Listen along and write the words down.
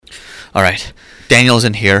All right. Daniel's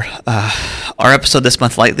in here. Our episode this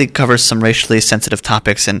month lightly covers some racially sensitive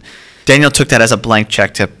topics, and Daniel took that as a blank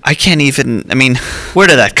check to, where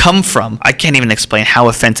did that come from? I can't even explain how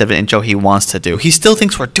offensive an intro he wants to do. He still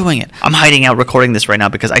thinks we're doing it. I'm hiding out recording this right now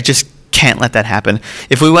because I just can't let that happen.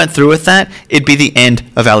 If we went through with that, it'd be the end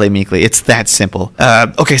of LA Meekly. It's that simple.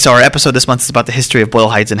 Okay, so our episode this month is about the history of Boyle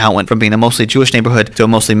Heights and how it went from being a mostly Jewish neighborhood to a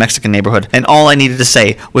mostly Mexican neighborhood. And all I needed to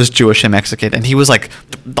say was Jewish and Mexican. And he was like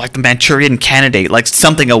the Manchurian candidate. Like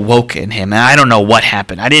something awoke in him. And I don't know what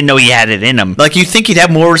happened. I didn't know he had it in him. Like you'd think he'd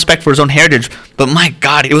have more respect for his own heritage. But my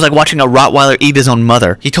God, it was like watching a Rottweiler eat his own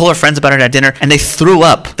mother. He told her friends about it at dinner and they threw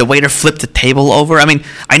up. The waiter flipped the table over. I mean,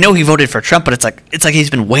 I know he voted for Trump, but it's like he's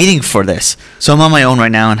been waiting for this. So I'm on my own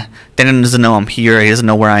right now, and Daniel doesn't know I'm here. He doesn't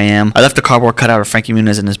know where I am. I left a cardboard cutout of Frankie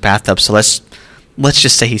Muniz in his bathtub, so let's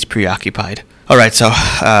just say he's preoccupied. All right, so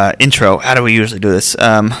intro. How do we usually do this?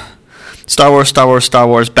 Star Wars,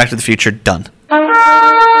 Back to the Future, done. Oh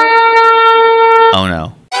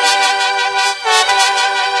no.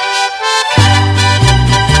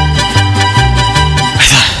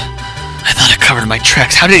 I thought I covered my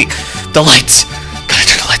tracks. How did he... The lights. Gotta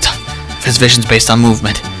turn the lights on. If his vision's based on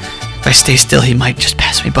movement. If I stay still, he might just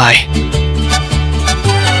pass me by.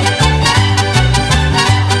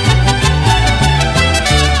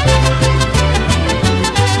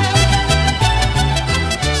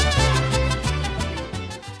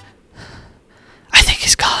 I think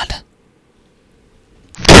he's gone.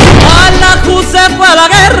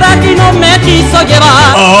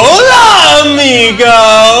 Hola, amigo!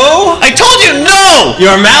 I told you no!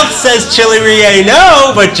 Your mouth says Chili Rie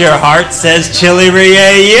no, but your heart says Chili Rie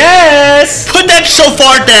yes! Put that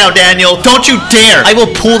shofar down, Daniel. Don't you dare. I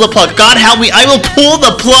will pull the plug. God help me. I will pull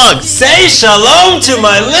the plug. Say shalom to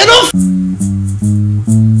my little...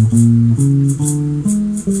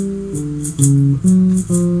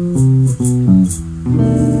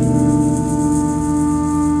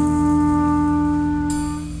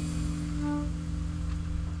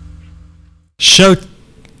 Show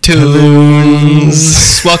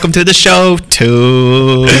tunes. Welcome to the show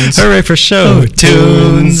tunes. Hooray for show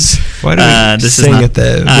tunes. Why do we sing at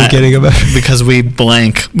the beginning of it? Because we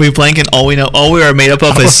blank. We blank and all we know, all we are made up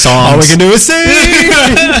of is songs. All we can do is sing.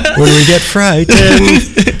 When we get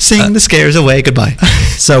frightened. Sing the scares away. Goodbye.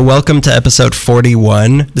 So welcome to episode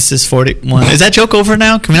 41. This is 41. Is that joke over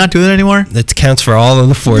now? Can we not do that anymore? It counts for all of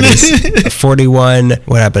the 40s. 41.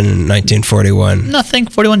 What happened in 1941? Nothing.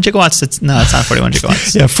 41 gigawatts. It's not 41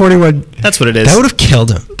 gigawatts. Yeah, 41. That's what it is. That would have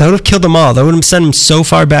killed him. That would have killed them all. That would have sent him so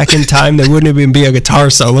far back in time there wouldn't even be a guitar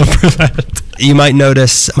solo for that. You might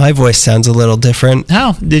notice my voice sounds a little different.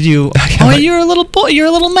 How did you? Oh, you're a little boy. You're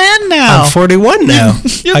a little man now. I'm 41 now.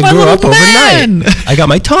 I grew up overnight. I got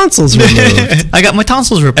my tonsils removed. I got my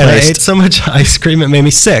tonsils replaced. And I ate so much ice cream it made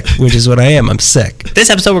me sick, which is what I am. I'm sick.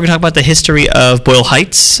 This episode, we're going to talk about the history of Boyle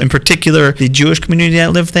Heights, in particular the Jewish community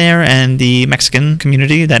that lived there and the Mexican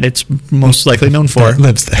community that it's most likely known for. That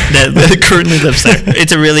lives there. That currently lives there.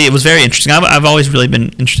 It was very interesting. I've always really been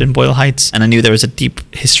interested in Boyle Heights, and I knew there was a deep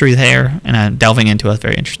history there, and delving into it, I was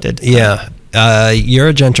very interested. Yeah. You're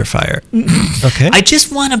a gentrifier. Okay. I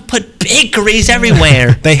just want to put bakeries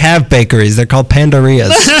everywhere. They have bakeries. They're called Pandorias.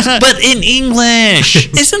 But in English.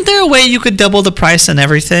 Isn't there a way you could double the price on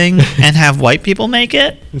everything and have white people make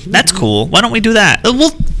it? That's cool. Why don't we do that?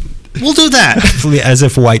 We'll do that. As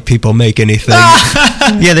if white people make anything.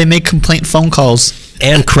 Yeah, they make complaint phone calls.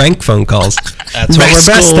 And crank phone calls. That's what we're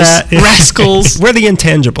best at. Rascals. We're the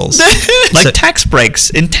intangibles. Like tax breaks.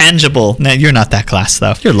 Intangible. No, you're not that class,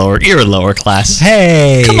 though. You're a lower class.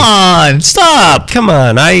 Hey. Come on. Stop. Come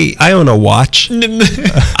on. I own a watch.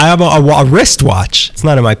 I have a wristwatch. It's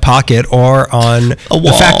not in my pocket or on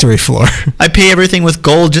the factory floor. I pay everything with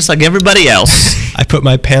gold just like everybody else. I put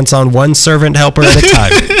my pants on one servant helper at a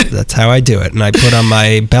time. That's how I do it. And I put on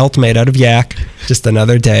my belt made out of yak. Just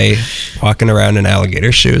another day walking around in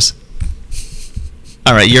alligator shoes.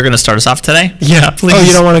 All right, you're going to start us off today? Yeah, please. Oh,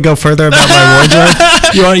 you don't want to go further about my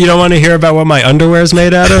wardrobe? You don't want to hear about what my underwear is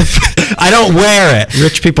made out of? I don't wear it.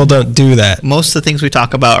 Rich people don't do that. Most of the things we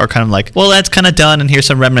talk about are kind of like, well, that's kind of done, and here's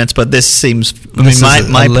some remnants, but this seems, part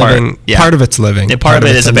of it's living. Yeah, part of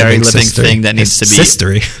it is a very living thing that needs to be.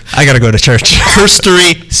 Sistery. I got to go to church.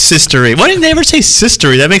 Sistery. Why didn't they ever say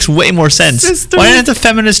sistery? That makes way more sense. Sistery. Why didn't the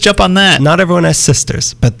feminists jump on that? Not everyone has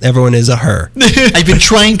sisters, but everyone is a her. I've been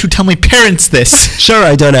trying to tell my parents this. Sure,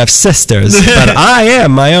 I don't have sisters, but I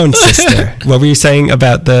am my own sister. What were you saying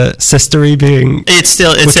about the sistery being? It's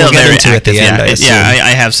still very active. At the end, I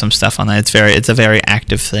have some stuff on that. It's a very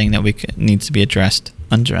active thing that needs to be undressed.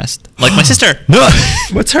 Like my sister. No.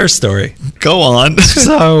 What's her story? Go on.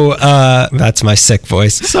 So, that's my sick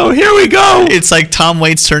voice. So here we go. It's like Tom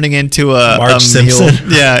Waits turning into a Marge Simpson.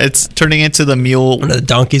 mule. Yeah, it's turning into the mule. One of the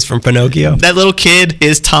donkeys from Pinocchio. That little kid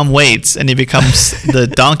is Tom Waits, and he becomes the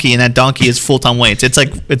donkey, and that donkey is full Tom Waits. It's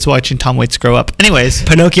like it's watching Tom Waits grow up. Anyways,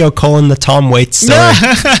 Pinocchio : the Tom Waits story.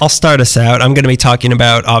 I'll start us out. I'm going to be talking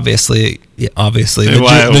about obviously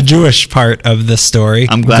the Jewish part of the story.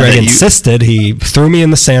 I'm glad Greg that you insisted. He threw me in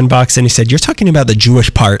the sandbox and he said, "You're talking about the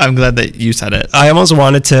Jewish part." I'm glad that you said it. I almost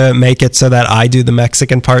wanted to make it so that I do the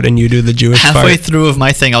Mexican part and you do the Jewish part. Halfway through of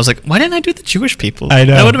my thing, I was like, why didn't I do the Jewish people? I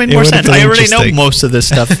know. That would have made It more would have sense. been I already know interesting. most of this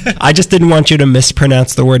stuff. I just didn't want you to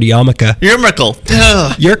mispronounce the word yarmulke. Yermicle.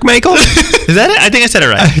 Yerkmakel? Is that it? I think I said it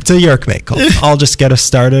right. It's a Yerkmakel. I'll just get us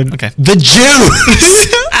started. Okay. The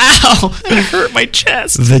Jews! Ow! That hurt my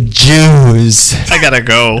chest. The Jews. I gotta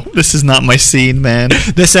go. This is not my scene, man.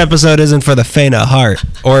 This episode isn't for the faint of heart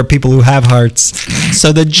or people who have hearts.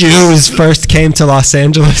 So the Jews first came to Los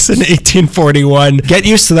Angeles in 1841. Get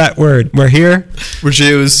used to that word. We're here. We're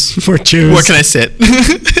Jews. We're Jews. Where can I sit?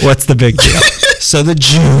 What's the big deal? So the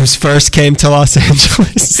Jews first came to Los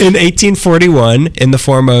Angeles in 1841 in the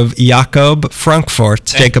form of Jakob Frankfurt.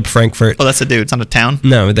 Jacob Frankfurt. Oh, that's a dude. It's not a town.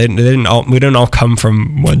 No, they didn't all. We didn't all come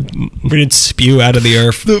from one. We didn't spew out of the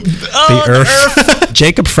earth. The earth.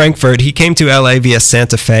 Jacob Frankfurt. He came to L.A. via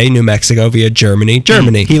Santa Fe, New Mexico, via Germany.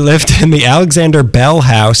 He lived in the Alexander Bell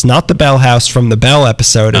House, not the Bell House from the Bell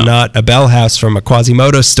episode, and not a Bell House from a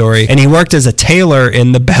Quasimodo story. And he worked as a tailor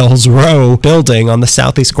in the Bell's Row building on the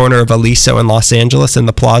southeast corner of Aliso in Los Angeles in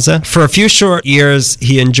the plaza. For a few short years,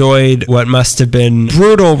 he enjoyed what must have been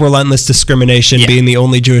brutal, relentless discrimination, being the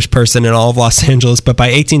only Jewish person in all of Los Angeles. But by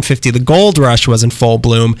 1850, the gold rush was in full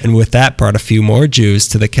bloom, and with that brought a few more Jews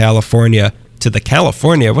to the California.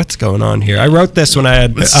 What's going on here? I wrote this when I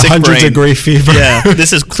had 100-degree fever. Yeah,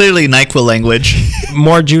 this is clearly NyQuil language.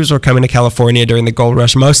 More Jews were coming to California during the gold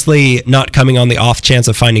rush, mostly not coming on the off chance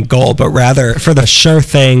of finding gold, but rather for the sure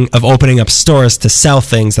thing of opening up stores to sell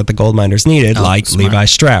things that the gold miners needed, like smart. Levi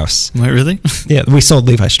Strauss. Wait, really? Yeah, we sold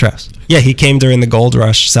Levi Strauss. Yeah, he came during the gold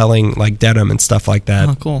rush selling like denim and stuff like that.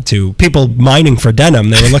 Oh, cool. To people mining for denim.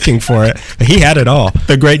 They were looking for it. He had it all.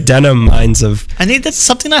 The great denim mines of... I need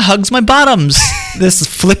something that hugs my bottoms. This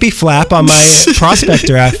flippy flap on my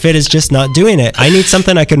prospector outfit is just not doing it. I need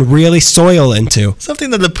something I can really soil into. Something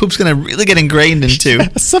that the poop's going to really get ingrained into.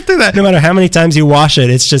 Something that no matter how many times you wash it,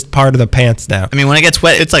 it's just part of the pants now. I mean, when it gets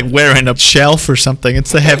wet, it's like wearing a shelf or something.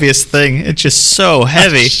 It's the heaviest thing. It's just so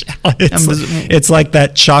heavy. It's like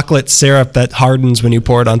that chocolate syrup that hardens when you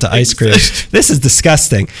pour it onto ice cream. This is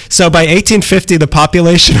disgusting. So by 1850, the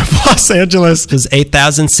population of Los Angeles was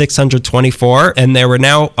 8,624, and there were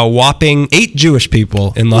now a whopping 8 Jewish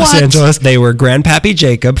people in Los Angeles. They were Grandpappy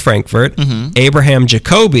Jacob Frankfurt, Abraham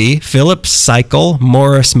Jacoby, Philip Seikel,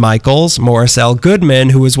 Morris Michaels, Morris L. Goodman,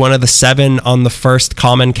 who was one of the 7 on the first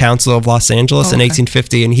Common Council of Los Angeles in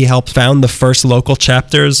 1850, and he helped found the first local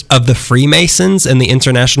chapters of the Freemasons and the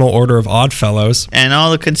International Order of Oddfellows. And all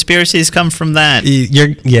the conspiracies come from that.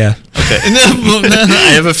 Yeah. Okay.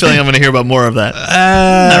 I have a feeling I'm going to hear about more of that.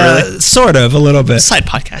 Not really. Sort of, a little bit. Side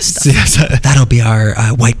podcast stuff. Yes, that'll be our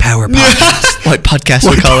White Power podcast. White podcast,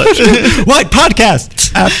 we call it. White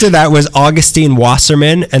podcast. After that was Augustine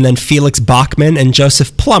Wasserman, and then Felix Bachmann and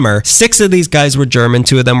Joseph Plummer. 6 of these guys were German,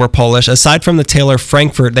 2 of them were Polish. Aside from the tailor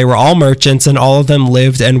Frankfurt, they were all merchants, and all of them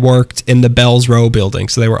lived and worked in the Bell's Row building,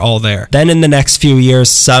 so they were all there. Then in the next few years,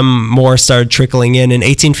 some more started trickling in. In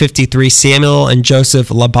 1853, Samuel and Joseph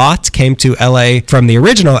Labat came to L.A. from the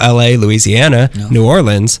original L.A., Louisiana, New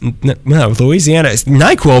Orleans. No, Louisiana.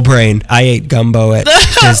 NyQuil brain. I ate gumbo at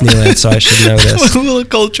Disneyland, so I should know this. A little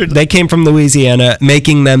cultured. They came from Louisiana,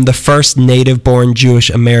 making them the first native-born Jewish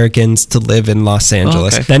Americans to live in Los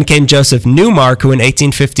Angeles. Okay. Then came Joseph Newmark, who in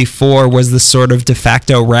 1854 was the sort of de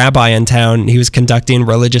facto rabbi in town. He was conducting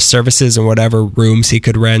religious services in whatever rooms he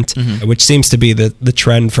could rent, which seems to be the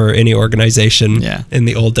trend for any organization in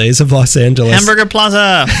the old days of Los Angeles. Hamburger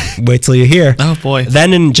Plaza. Wait till you hear. Oh, boy.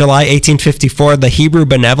 Then in July 1854, the Hebrew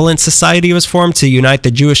Benevolent Society was formed to unite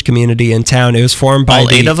the Jewish community in town. It was formed by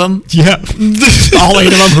all 8 of them? Yeah. All 8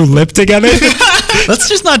 of them who lived together? Let's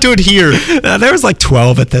just not do it here. There was like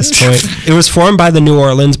 12 at this point. It was formed by the New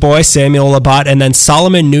Orleans boy, Samuel Labat, and then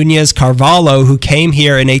Solomon Nunez Carvalho, who came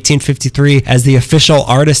here in 1853 as the official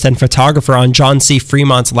artist and photographer on John C.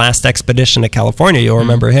 Fremont's last expedition to California. You'll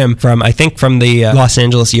remember him from the Los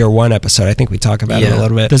Angeles Year One episode. I think we talk about it a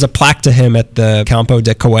little bit. There's a plaque to him at the Campo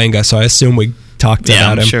de Cahuenga, so I assume we talked Yeah,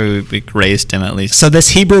 about I'm him. sure we raised him at least. So this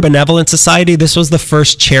Hebrew Benevolent Society, this was the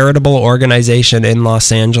first charitable organization in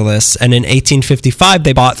Los Angeles. And in 1855,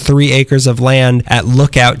 they bought 3 acres of land at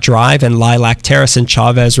Lookout Drive and Lilac Terrace in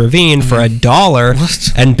Chavez Ravine for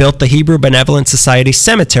 $1 and built the Hebrew Benevolent Society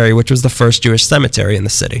Cemetery, which was the first Jewish cemetery in the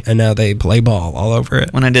city. And now they play ball all over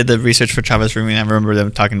it. When I did the research for Chavez Ravine, I remember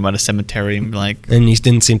them talking about a cemetery and like, And you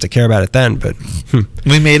didn't seem to care about it then, but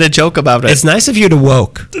we made a joke about it. it's nice of you to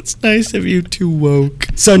woke. It's nice of you to woke.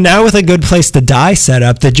 So now with a good place to die set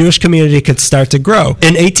up, the Jewish community could start to grow.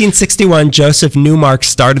 In 1861, Joseph Newmark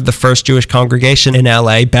started the first Jewish congregation in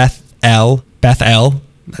LA, Bethel.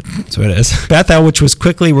 That's what it is. Bethel, which was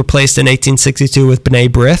quickly replaced in 1862 with B'nai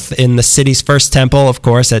B'rith in the city's first temple, of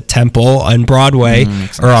course, at Temple on Broadway,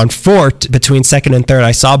 or on Fort between 2nd and 3rd.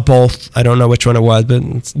 I saw both. I don't know which one it was, but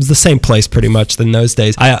it was the same place pretty much in those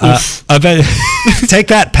days. Take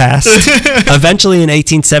that, past. Eventually, in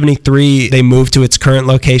 1873, they moved to its current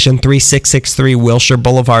location, 3663 Wilshire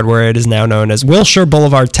Boulevard, where it is now known as Wilshire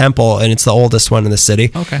Boulevard Temple, and it's the oldest one in the city.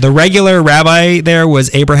 Okay. The regular rabbi there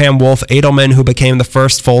was Abraham Wolf Edelman, who became the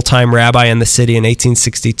first full-time rabbi in the city in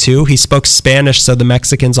 1862. He spoke Spanish, so the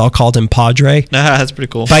Mexicans all called him Padre. That's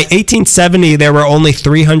pretty cool. By 1870, there were only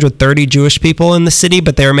 330 Jewish people in the city,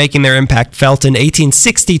 but they were making their impact felt. In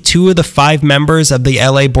 1860, 2 of the 5 members of the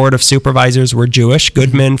LA Board of Supervisors were Jewish,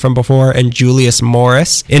 Goodman from before and Julius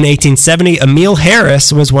Morris. In 1870, Emil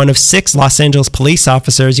Harris was one of 6 Los Angeles police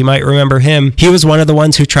officers. You might remember him. He was one of the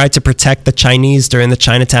ones who tried to protect the Chinese during the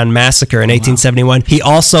Chinatown Massacre in 1871. He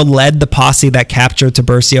also led the posse that captured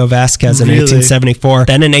Tiburcio Vasquez in 1874.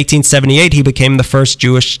 Then in 1878, he became the first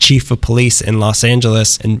Jewish chief of police in Los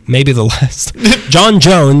Angeles, and maybe the last. John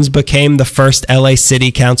Jones became the first LA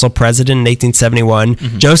City Council president in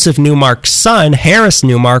 1871. Joseph Newmark's son, Harris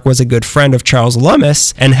Newmark, was a good friend of Charles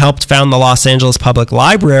Lummis and helped found the Los Angeles Public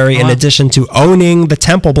Library, in addition to owning the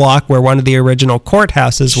Temple Block where one of the original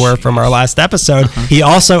courthouses were from our last episode. He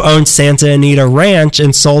also owned Santa Anita Ranch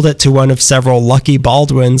and sold it to one of several Lucky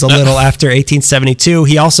Baldwins a little after 1872.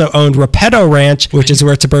 He also owned Repetto Ranch, which is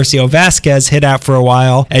where Tiburcio Vasquez hid out for a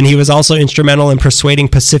while, and he was also instrumental in persuading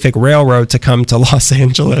Pacific Railroad to come to Los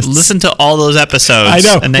Angeles. Listen to all those episodes. I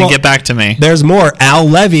know. And then Well, get back to me. There's more. Al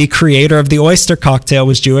Levy, creator of the oyster cocktail,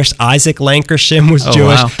 was Jewish. Isaac Lankershim was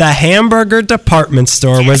Jewish. wow. The hamburger department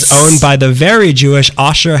store was owned by the very Jewish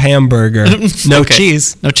Osher Hamburger. No Okay.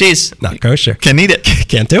 cheese. No cheese. Not kosher. Can eat it.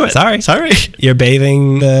 Can't do it. Sorry. Sorry. You're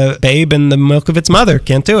bathing the babe in the milk of its mother.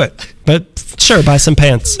 Can't do it. But sure, buy some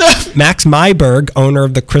pants. Max Myberg, owner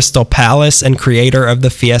of the Crystal Palace and creator of the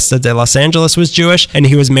Fiesta de Los Angeles, was Jewish, and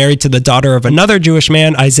he was married to the daughter of another Jewish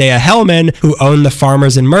man, Isaiah Hellman, who owned the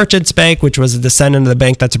Farmers and Merchants Bank, which was a descendant of the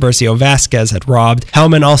bank that Tiburcio Vasquez had robbed.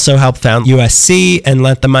 Hellman also helped found USC and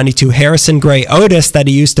lent the money to Harrison Gray Otis that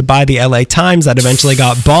he used to buy the LA Times that eventually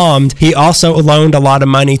got bombed. He also loaned a lot of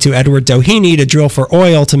money to Edward Doheny to drill for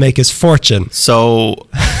oil to make his fortune. So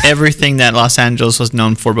everything that Los Angeles was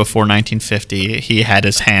known for before 1950, he had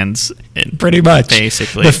his hands in. Pretty much.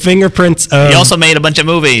 Basically. The fingerprints He also made a bunch of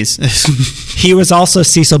movies. He was also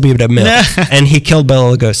Cecil B. DeMille, and he killed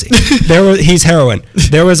Bela Lugosi. He's heroin.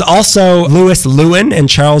 There was also Louis Lewin and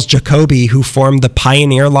Charles Jacoby, who formed the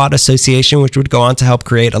Pioneer Lot Association, which would go on to help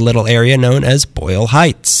create a little area known as Boyle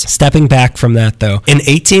Heights. Stepping back from that, though, in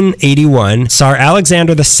 1881, Tsar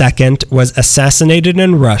Alexander II was assassinated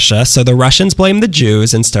in Russia, so the Russians blamed the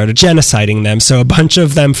Jews and started genociding them, so a bunch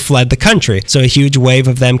of them fled the country. So a huge wave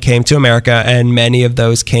of them came to America, and many of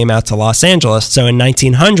those came out to Los Angeles. So in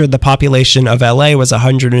 1900, the population of LA was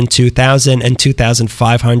 102,000, and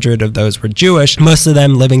 2,500 of those were Jewish, most of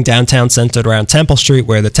them living downtown centered around Temple Street,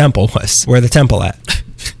 where the temple was. Where the temple at?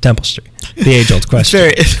 Temple Street. The age-old question.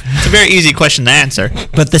 It's a very easy question to answer.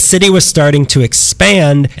 But the city was starting to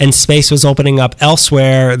expand, and space was opening up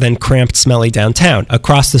elsewhere than cramped, smelly downtown.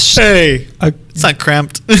 Across the It's not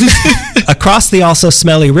cramped. across the also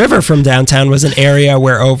smelly river from downtown was an area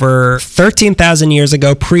where over 13,000 years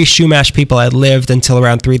ago, pre-Shumash people had lived until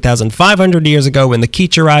around 3,500 years ago when the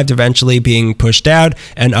Keech arrived, eventually being pushed out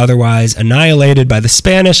and otherwise annihilated by the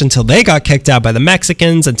Spanish until they got kicked out by the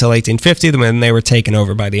Mexicans until 1850 when they were taken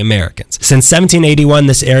over by the Americans. Since 1781,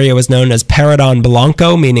 this area was known as Paredon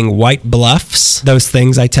Blanco, meaning white bluffs. Those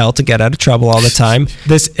things I tell to get out of trouble all the time.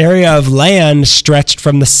 This area of land stretched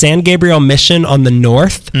from the San Gabriel Mission Station on the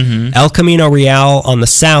north, El Camino Real on the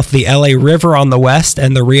south, the LA River on the west,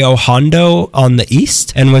 and the Rio Hondo on the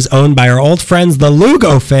east, and was owned by our old friends, the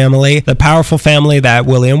Lugo family, the powerful family that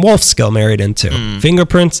William Wolfskill married into.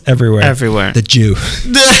 Fingerprints everywhere. Everywhere. The Jew.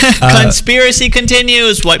 Conspiracy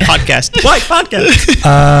continues. White podcast. White podcast.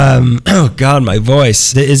 Oh, God, my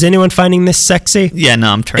voice. Is anyone finding this sexy? Yeah,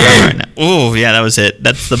 no, I'm turning on right now. Oh, yeah, that was it.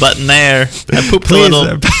 That's the button there. I pooped a Please,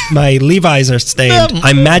 little. my Levi's are stained.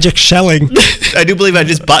 I'm magic shelling. I do believe I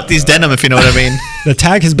just bought these denim, if you know what I mean. The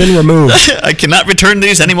tag has been removed. I cannot return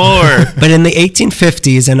these anymore. But in the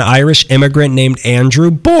 1850s, an Irish immigrant named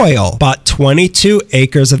Andrew Boyle bought 22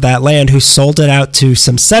 acres of that land, who sold it out to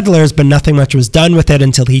some settlers, but nothing much was done with it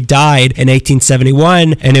until he died in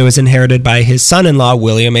 1871, and it was inherited by his son-in-law,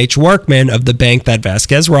 William H. Workman, of the bank that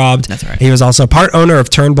Vasquez robbed. That's right. He was also part owner of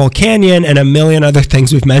Turnbull Canyon and a million other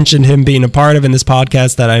things we've mentioned him being a part of in this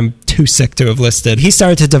podcast that I'm too sick to have listed. He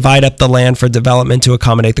started to divide up the land for development to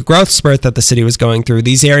accommodate the growth spurt that the city was going through.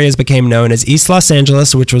 These areas became known as East Los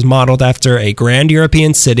Angeles, which was modeled after a grand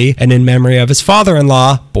European city and in memory of his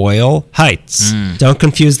father-in-law, Boyle Heights. Don't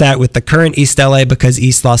confuse that with the current East LA, because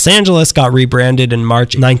East Los Angeles got rebranded in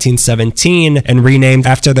March 1917 and renamed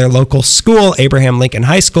after their local school, Abraham Lincoln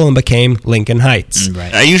High School, and became Lincoln Heights.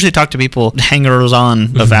 Right. I usually talk to people,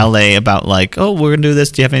 hangers-on of LA, about like, oh, we're going to do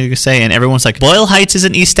this. Do you have anything to say? And everyone's like, Boyle Heights is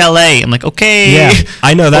in East LA. I'm like, okay. Yeah,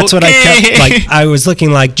 I know. That's what I Okay. kept, like, I was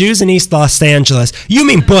looking like, Jews in East Los Angeles. You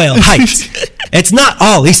mean Boyle Heights. It's not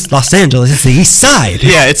all East Los Angeles. It's the East Side.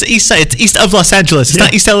 Yeah, it's East Side. It's east of Los Angeles. It's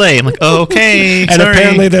not East LA. I'm like, oh, okay. And sorry.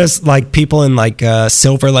 apparently there's, like, people in, like,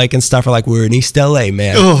 Silver Lake and stuff are like, we're in East LA,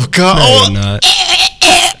 man. Oh, God. No, Oh, you're not.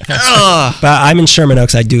 ugh. But I'm in Sherman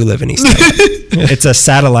Oaks. I do live in East LA. It's a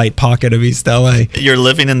satellite pocket of East LA. You're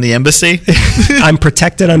living in the embassy? I'm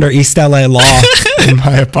protected under East LA law in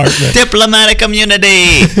my apartment. Diplomatic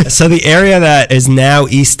immunity. So the area that is now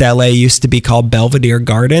East LA used to be called Belvedere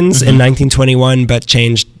Gardens in 1921, but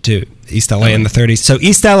changed to East LA in the 30s. So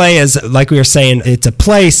East LA is, like we were saying, it's a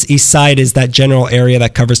place. East Side is that general area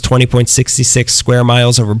that covers 20.66 square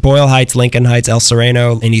miles over Boyle Heights, Lincoln Heights, El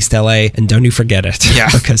Sereno, and East LA. And don't you forget it. Yeah.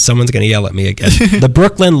 Because someone's going to yell at me again. The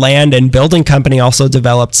Brooklyn Land and Building Company also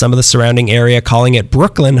developed some of the surrounding area, calling it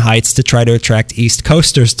Brooklyn Heights to try to attract East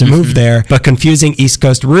Coasters to move there. But confusing East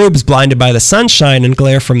Coast rubes blinded by the sunshine and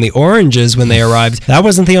glare from the oranges when they arrived, that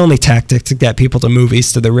wasn't the only tactic to get people to move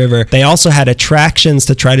east of the river. They also had attractions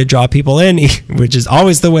to try to draw people in, which is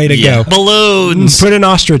always the way to go. Balloons. Put an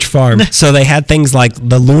ostrich farm. So they had things like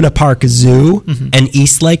the Luna Park Zoo and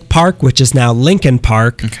East Lake Park, which is now Lincoln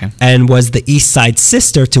Park, and was the East Side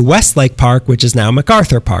sister to Westlake Park, which is now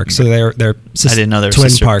MacArthur Park. So they're I didn't know they were twin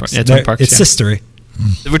sister parks. Yeah, twin parks, It's yeah. sistery.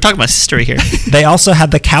 We're talking about history here. They also had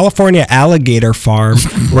the California Alligator Farm,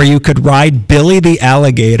 where you could ride Billy the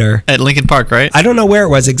Alligator. At Lincoln Park, right? I don't know where it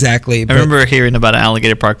was exactly. I remember hearing about an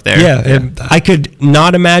alligator park there. Yeah, I could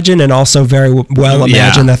not imagine, and also very well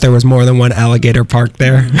imagine that there was more than one alligator park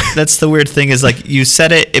there. That's the weird thing is, like, you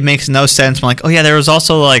said it makes no sense. I'm like, oh yeah, there was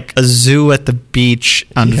also like a zoo at the beach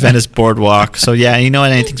on Venice Boardwalk. So yeah, you know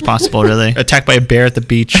anything's possible, really. Attacked by a bear at the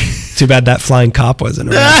beach. Too bad that flying cop wasn't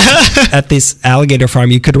around. At this alligator farm,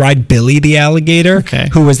 you could ride Billy the alligator,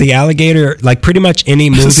 who was the alligator, like pretty much any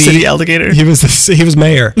movie. City alligator? He was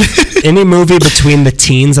mayor. Any movie between the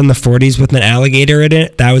teens and the 40s with an alligator in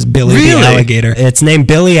it, that was Billy the Really? alligator. It's named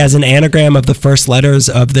Billy as an anagram of the first letters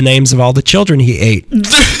of the names of all the children he ate.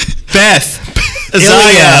 Beth. Ilya,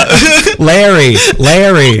 Isaiah.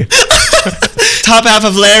 Larry, Top half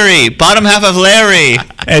of Larry. Bottom half of Larry.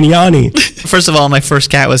 and Yanni. First of all, my first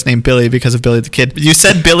cat was named Billy because of Billy the Kid. You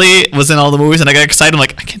said Billy was in all the movies, and I got excited. I'm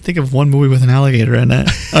like, I can't think of one movie with an alligator in it.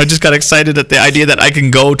 I just got excited at the idea that I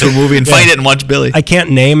can go to a movie and fight it and watch Billy. I can't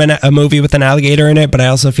name a movie with an alligator in it, but I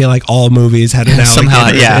also feel like all movies had an alligator Somehow,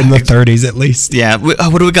 yeah. in the 30s at least. Yeah.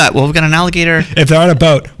 What do we got? Well, we got an alligator. If they're on a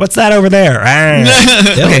boat, what's that over there?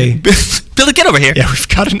 Ah, Billy. Billy, get over here. Yeah, we've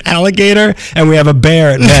got an alligator and we have a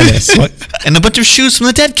bear at Venice. And a bunch of shoes from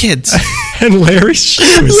the dead kids. And Larry's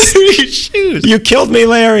shoes. Larry's shoes. You killed me,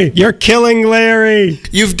 Larry. You're killing Larry.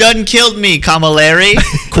 You've done killed me, comma Larry.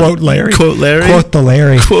 Quote Larry. Quote Larry. Quote the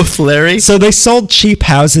Larry. Quote Larry. So they sold cheap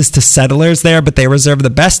houses to settlers there, but they reserved the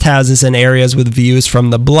best houses in areas with views from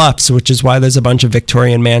the bluffs, which is why there's a bunch of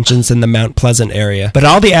Victorian mansions in the Mount Pleasant area. But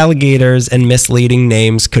all the alligators and misleading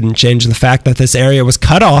names couldn't change the fact that this area was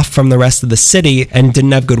cut off from the rest rest of the city and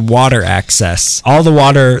didn't have good water access. All the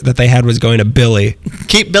water that they had was going to Billy.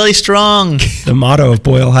 Keep Billy strong. The motto of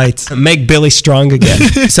Boyle Heights, make Billy strong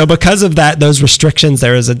again. So because of that, those restrictions,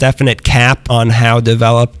 there is a definite cap on how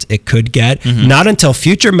developed it could get. Not until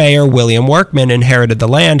future mayor William Workman inherited the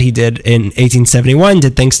land, he did in 1871,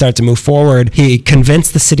 did things start to move forward. He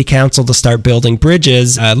convinced the city council to start building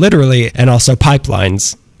bridges, literally, and also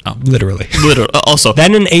pipelines. Oh. Literally. Also.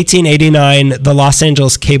 Then in 1889, the Los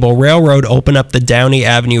Angeles Cable Railroad opened up the Downey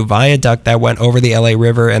Avenue Viaduct that went over the LA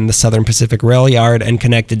River and the Southern Pacific Rail Yard and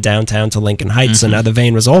connected downtown to Lincoln Heights. So now the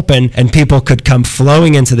vein was open and people could come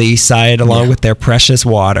flowing into the east side along with their precious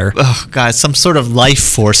water. Oh, guys, some sort of life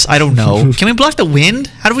force. I don't know. Can we block the wind?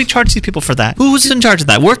 How do we charge these people for that? Who's in charge of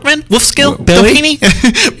that? Workman? Wolfskill? Billy?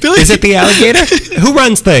 Billy? Is it the alligator? Who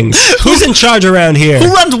runs things? Who's in charge around here?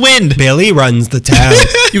 Who runs wind? Billy runs the town.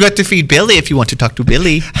 You got to feed Billy if you want to talk to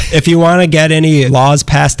Billy. If you want to get any laws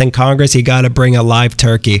passed in Congress, you got to bring a live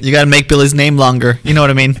turkey. You got to make Billy's name longer. You know what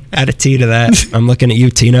I mean? Add a T to that. I'm looking at you,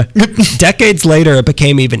 Tina. Decades later, it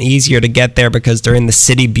became even easier to get there because during the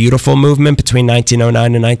City Beautiful movement between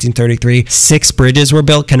 1909 and 1933, 6 bridges were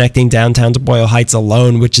built connecting downtown to Boyle Heights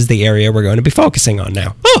alone, which is the area we're going to be focusing on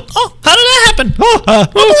now. Oh, how did that happen?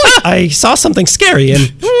 I saw something scary.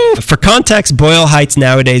 And for context, Boyle Heights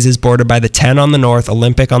nowadays is bordered by the 10 on the north,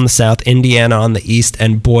 Olympic on the south, Indiana on the east,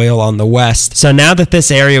 and Boyle on the west. So now that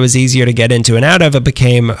this area was easier to get into and out of, it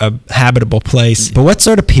became a habitable place. But what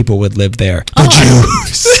sort of people would live there? The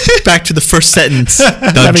Jews. Back to the first sentence.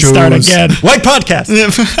 Let me start again. White podcast.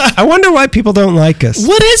 I wonder why people don't like us.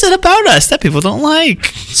 What is it about us that people don't like?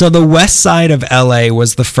 So the west side of LA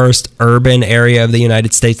was the first urban area of the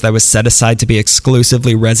United States that was set aside to be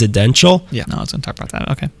exclusively residential. Yeah, no, I was going to talk about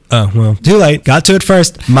that. Okay. Oh, well, too late. Got to it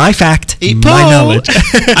first. My fact, Eat my Poe. knowledge.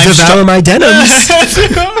 I devour my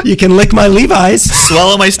denims. You can lick my Levi's.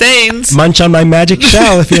 Swallow my stains. Munch on my magic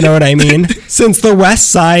shell, if you know what I mean. Since the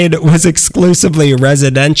west side was exclusively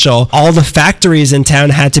residential, all the factories in town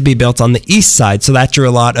had to be built on the east side. So that drew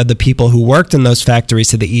a lot of the people who worked in those factories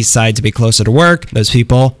to the east side to be closer to work. Those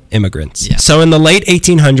people, immigrants. Yeah. So in the late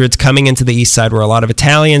 1800s, coming into the east side were a lot of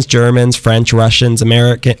Italians, Germans, French, Russians,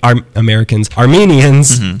 Americans,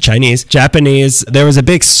 Armenians, Chinese, Japanese. There was a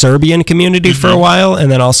big Serbian community for a while,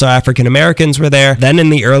 and then also African Americans were there. Then in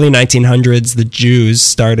the early 1900s, the Jews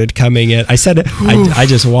started coming in. I said it. I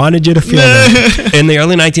just wanted you to feel that. In the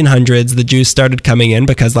early 1900s, the Jews started coming in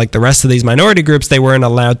because, like the rest of these minority groups, they weren't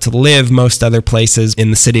allowed to live most other places in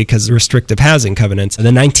the city because of restrictive housing covenants. The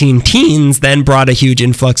 19-teens then brought a huge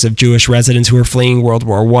influx of Jewish residents who were fleeing World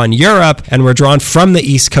War I Europe and were drawn from the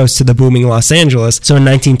East Coast to the booming Los Angeles. So in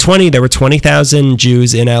 1920, there were 20,000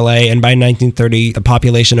 Jews in LA, and by 1930, the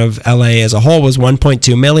population of LA as a whole was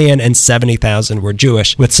 1.2 million, and 70,000 were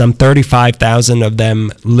Jewish, with some 35,000 of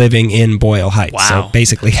them living in Boyle Heights. Wow. So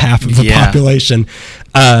basically half of the Yeah. population.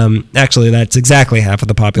 Actually, that's exactly half of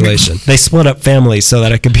the population. They split up families so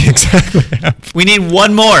that it could be exactly half. We need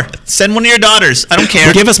one more. Send one of your daughters. I don't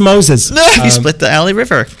care. Give us Moses. You split the Alley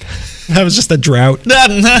River. That was just a drought.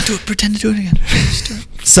 Pretend to do it again. Just do it.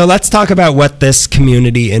 So let's talk about what this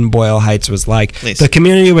community in Boyle Heights was like. Please. The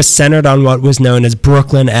community was centered on what was known as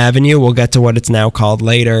Brooklyn Avenue. We'll get to what it's now called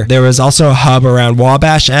later. There was also a hub around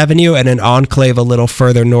Wabash Avenue and an enclave a little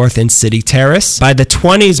further north in City Terrace. By the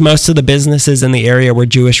 20s, most of the businesses in the area were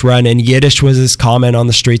Jewish run, and Yiddish was as common on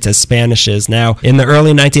the streets as Spanish is. Now, in the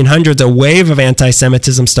early 1900s, a wave of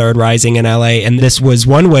anti-Semitism started rising in LA, and this was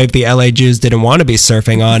one wave the LA Jews didn't want to be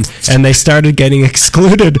surfing on, and they started getting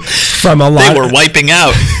excluded from a lot. They were wiping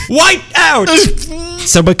out. Wiped out!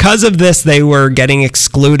 So because of this, they were getting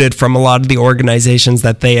excluded from a lot of the organizations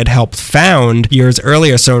that they had helped found years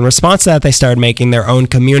earlier. So in response to that, they started making their own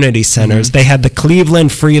community centers. They had the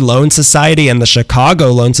Cleveland Free Loan Society and the Chicago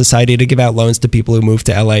Loan Society to give out loans to people who moved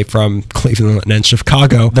to LA from Cleveland and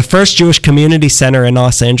Chicago. The first Jewish community center in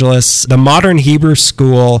Los Angeles, the Modern Hebrew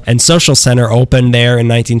School and Social Center, opened there in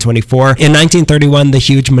 1924. In 1931, the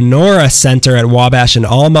huge Menorah Center at Wabash and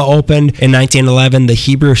Alma opened. In 1911, the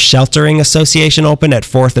Hebrew Sheltering Association opened at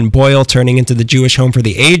 4th and Boyle, turning into the Jewish Home for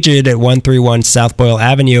the Aged at 131 South Boyle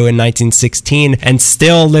Avenue in 1916, and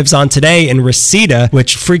still lives on today in Reseda,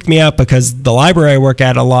 which freaked me out because the library I work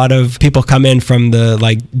at, a lot of people come in from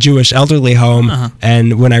the Jewish elderly home,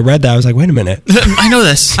 and when I read that, I was like, wait a minute. I know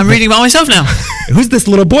this. I'm reading about myself now. Who's this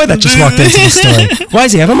little boy that just walked into the store? Why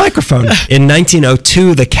does he have a microphone? In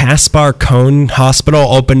 1902, the Caspar Cone Hospital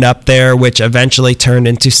opened up there, which eventually turned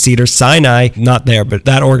into Cedar Sinai. Not there, but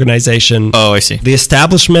that organization. Oh, I see. The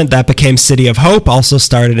establishment that became City of Hope also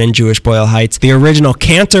started in Jewish Boyle Heights. The original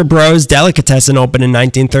Cantor Bros Delicatessen opened in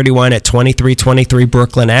 1931 at 2323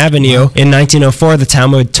 Brooklyn Avenue. In 1904, the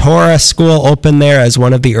Talmud Torah School opened there as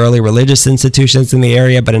one of the early religious institutions in the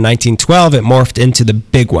area, but in 1912, it morphed into the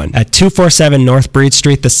big one. At 247 North Breed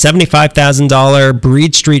Street, the $75,000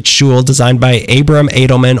 Breed Street Shul, designed by Abram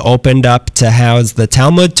Edelman, opened up to house the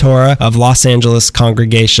Talmud Torah of Los Angeles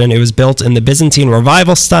congregation. It was built in the Byzantine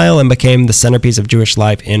Revival style and became the centerpiece of Jewish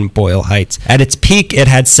life in Boyle Heights. At its peak, it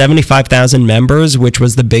had 75,000 members, which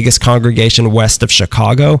was the biggest congregation west of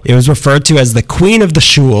Chicago. It was referred to as the Queen of the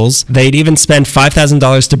Shuls. They'd even spent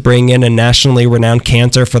 $5,000 to bring in a nationally renowned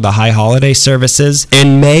cantor for the high holiday services.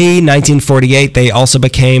 In May 1948, they also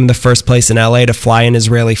became the first place in LA to fly an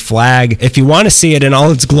Israeli flag. If you want to see it in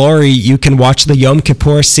all its glory, you can watch the Yom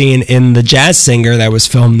Kippur scene in The Jazz Singer that was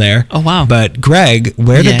filmed there. Oh, wow. But Greg,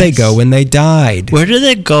 where did they go when they died? Where did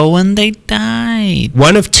they go when they died?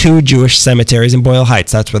 One of two Jewish cemeteries in Boyle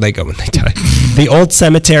Heights. That's where they go when they die. The old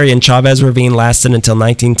cemetery in Chavez Ravine lasted until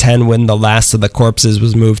 1910, when the last of the corpses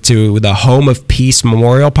was moved to the Home of Peace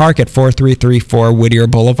Memorial Park at 4334 Whittier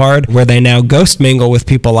Boulevard, where they now ghost mingle with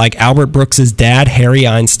people like Albert Brooks's dad, Harry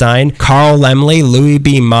Einstein, Carl Laemmle, Louis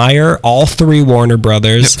B. Mayer, all three Warner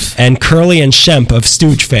brothers, and Curly and Shemp of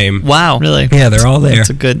Stooge fame. Wow, really? Yeah, they're all there. That's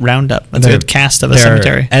a good roundup. That's a good cast of a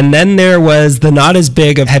cemetery. And then there was the not as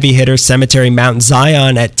big of heavy hitter cemetery, Mount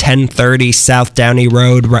Zion at 1030 South Downey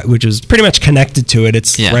Road, which is pretty much connected to it.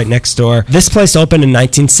 It's right next door. This place opened in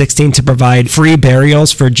 1916 to provide free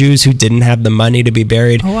burials for Jews who didn't have the money to be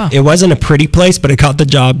buried. Oh, wow. It wasn't a pretty place, but it got the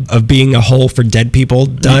job of being a hole for dead people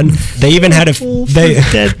done. They even had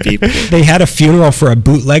dead people. They had a funeral for a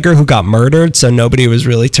bootlegger who got murdered, so nobody was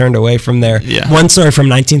really turned away from there. Yeah. One story from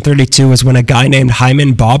 1932 was when a guy named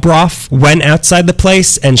Hyman Bobroff went outside the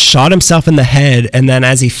place and shot himself in the head, and then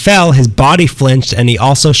as he fell, his body flinched, and he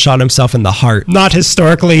also shot himself in the heart. Not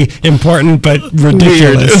historically important, but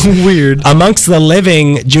ridiculous. Weird. Amongst the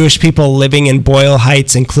living Jewish people living in Boyle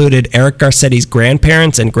Heights included Eric Garcetti's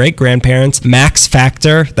grandparents and great-grandparents, Max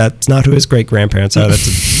Factor, that's not who his great-grandparents are,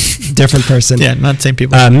 that's a different person. Yeah, not the same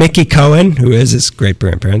people. Mickey Cohen, who is his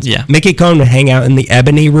great-grandparents. Yeah. Mickey Cohen would hang out in the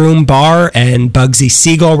Ebony Room bar, and Bugsy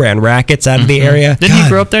Siegel ran rackets out of the area. Didn't he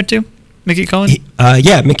grow up there too? Mickey Cohen?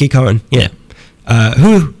 Yeah, Mickey Cohen. Yeah.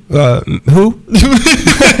 Who? I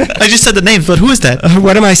just said the names, but who is that?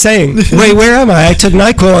 What am I saying? Wait, where am I? I took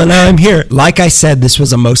NyQuil and now I'm here. Like I said, this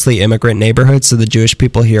was a mostly immigrant neighborhood, so the Jewish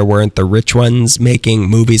people here weren't the rich ones making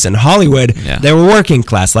movies in Hollywood. Yeah. They were working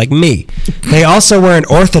class, like me. They also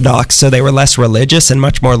weren't Orthodox, so they were less religious and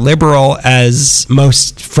much more liberal, as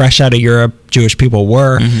most fresh out of Europe Jewish people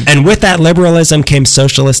were. And with that liberalism came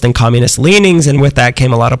socialist and communist leanings, and with that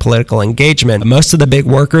came a lot of political engagement. Most of the big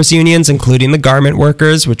workers' unions, including the garment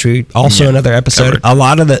workers, which we also another episode, a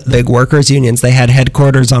lot of the big workers' unions, they had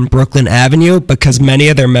headquarters on Brooklyn Avenue because many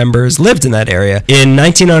of their members lived in that area. In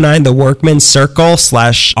 1909, the Workmen's Circle /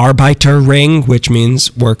 Arbeiterring, which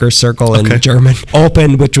means workers' circle in German,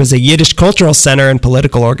 opened, which was a Yiddish cultural center and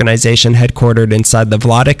political organization headquartered inside the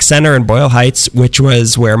Vladeck Center in Boyle Heights, which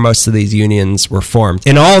was where most of these unions were formed.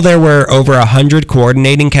 In all, there were over 100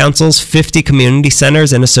 coordinating councils, 50 community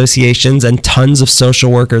centers and associations, and tons of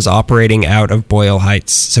social workers operating out of Boyle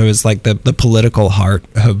Heights. So it was like the political heart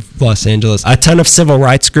of Los Angeles. A ton of civil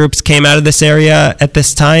rights groups came out of this area at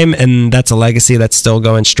this time, and that's a legacy that's still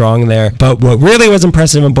going strong there. But what really was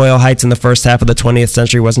impressive in Boyle Heights in the first half of the 20th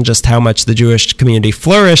century wasn't just how much the Jewish community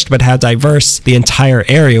flourished, but how diverse the entire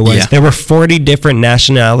area was. There were 40 different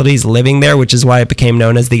nationalities living there, which is why it became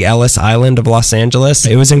known as the Ellis Island of Los Angeles.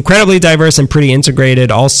 It was incredibly diverse and pretty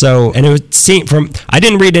integrated also, and it would seem I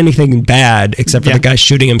didn't read anything bad except for the guy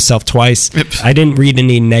shooting himself twice. I didn't read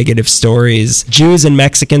any negative stories. Jews and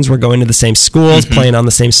Mexicans were going to the same schools, playing on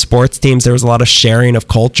the same sports teams. There was a lot of sharing of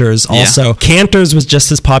cultures also. Cantor's was just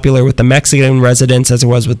as popular with the Mexican residents as it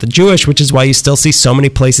was with the Jewish, which is why you still see so many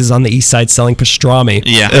places on the east side selling pastrami.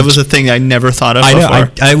 Yeah, it was a thing I never thought of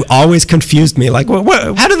before. I always confused me. Like,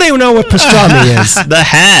 how do they know what pastrami is? The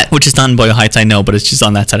Hat, which is not in Boyle Heights, I know, but it's just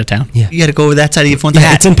on that side of town. Yeah. You got to go over that side of your phone.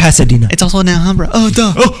 Yeah, it's in Pasadena. It's also in Alhambra. Oh,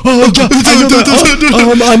 duh.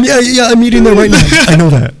 I'm eating there right now. I know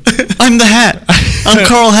that. I'm the Hat. I'm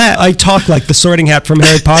Carl Hat. I talk like the Sorting Hat from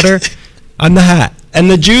Harry Potter. I'm the Hat. And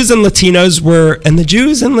the Jews and Latinos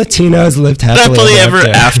lived happily ever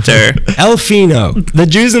after. El Fino. The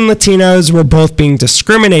Jews and Latinos were both being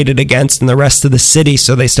discriminated against in the rest of the city,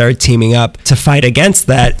 so they started teaming up to fight against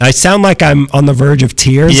that. I sound like I'm on the verge of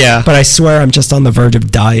tears, but I swear I'm just on the verge of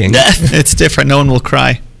dying. It's different. No one will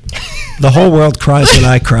cry. The whole world cries when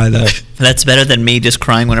I cry, though. That's better than me just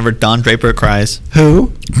crying whenever Don Draper cries.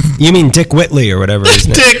 Who? You mean Dick Whitley or whatever his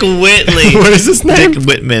name? Dick Whitley. What is his name? Dick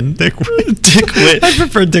Whitman. Dick Whit. I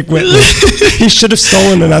prefer Dick Whitley. He should have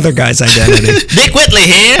stolen another guy's identity. Dick Whitley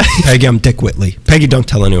here. Peggy, I'm Dick Whitley. Peggy, don't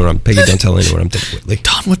tell anyone I'm Dick Whitley.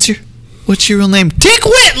 Don, what's your real name? Dick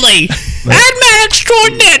Whitley. Adman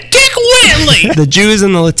extraordinaire. Dick Whitley. The Jews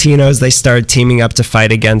and the Latinos, they started teaming up to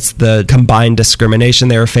fight against the combined discrimination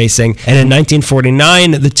they were facing. And in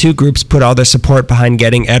 1949, the two groups put all their support behind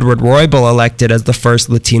getting Edward Roybal elected as the first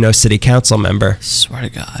Latino city council member. Swear to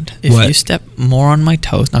God. If What? you step more on my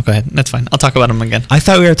toes. No, go ahead. That's fine. I'll talk about him again. I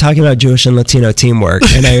thought we were talking about Jewish and Latino teamwork,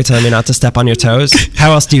 and now you're telling me not to step on your toes?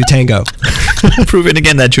 How else do you tango? Proving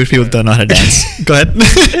again that Jewish people don't know how to dance. Go ahead.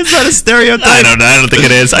 Is that a stereotype? I don't know. I don't think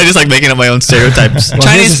it is. I just like making up my own stereotypes. Well,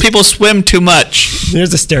 Chinese here's a- people swim too much.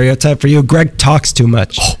 Here's a stereotype for you. Greg talks too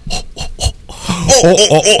much.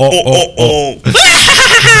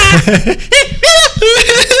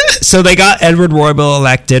 So they got Edward Roybal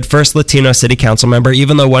elected first Latino city council member.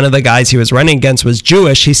 Even though one of the guys he was running against was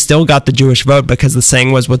Jewish, he still got the Jewish vote because the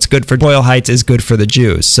saying was, what's good for Boyle Heights is good for the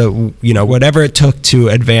Jews. So, you know, whatever it took to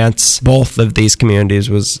advance both of these communities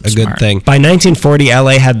was a good Smart. thing. By 1940,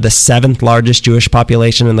 LA had the 7th largest Jewish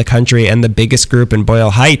population in the country, and the biggest group in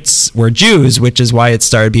Boyle Heights were Jews, which is why it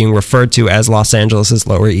started being referred to as Los Angeles'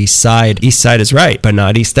 Lower East Side. East Side is right, but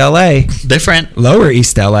not East LA. Different. Lower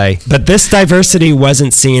East LA. But this diversity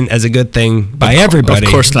wasn't seen as a good thing by everybody.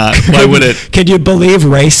 Of course not. Why would it? Could you believe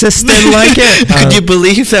racists didn't like it? Could you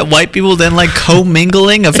believe that white people didn't like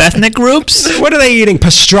commingling of ethnic groups? What are they eating?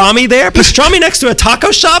 Pastrami there? Pastrami next to a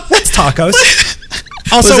taco shop? That's tacos.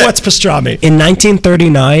 Also, Was that- what's pastrami? In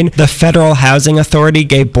 1939, the Federal Housing Authority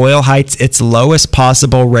gave Boyle Heights its lowest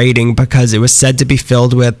possible rating because it was said to be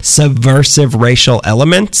filled with subversive racial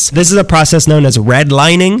elements. This is a process known as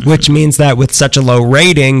redlining, which means that with such a low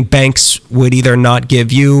rating, banks would either not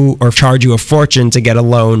give you or charge you a fortune to get a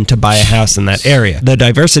loan to buy a house in that area. The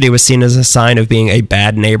diversity was seen as a sign of being a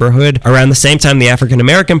bad neighborhood. Around the same time, the African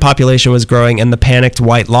American population was growing, and the panicked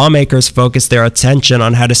white lawmakers focused their attention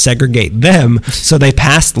on how to segregate them, so they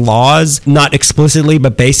passed laws, not explicitly,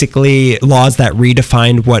 but basically laws that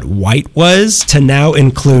redefined what white was to now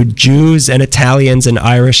include Jews and Italians and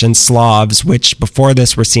Irish and Slavs, which before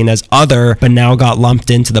this were seen as other, but now got lumped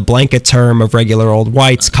into the blanket term of regular old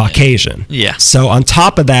whites, Caucasian. Yeah. So on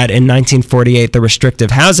top of that, in 1948, the restrictive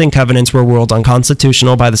housing covenants were ruled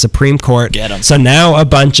unconstitutional by the Supreme Court. Get 'em. So now a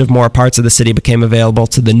bunch of more parts of the city became available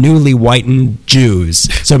to the newly whitened Jews.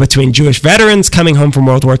 So between Jewish veterans coming home from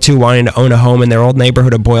World War II wanting to own a home in their old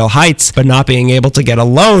neighborhood of Boyle Heights, but not being able to get a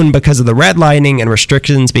loan because of the redlining and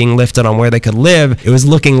restrictions being lifted on where they could live, it was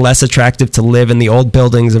looking less attractive to live in the old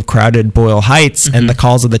buildings of crowded Boyle Heights, and the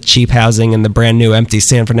calls of the cheap housing in the brand new empty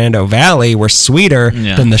San Fernando Valley were sweeter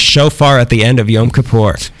Yeah. than the shofar at the end of Yom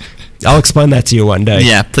Kippur. I'll explain that to you one day.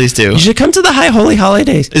 Yeah, please do. You should come to the High Holy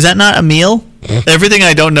Holidays. Is that not a meal? Everything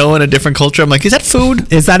I don't know in a different culture, I'm like, is that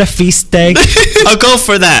food? Is that a feast day? I'll go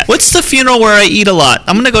for that. What's the funeral where I eat a lot?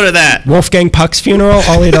 I'm gonna go to that. Wolfgang Puck's funeral?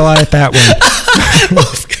 I'll eat a lot at that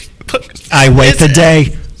one. I wait the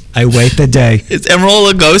day. I wait the day. Is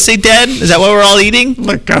Emerald Lagasse dead? Is that what we're all eating?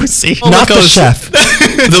 Lugosi. Oh, Not the Lugosi. chef.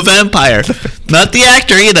 The vampire. Not the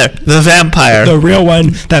actor either. The vampire. The real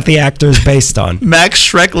one that the actor is based on. Max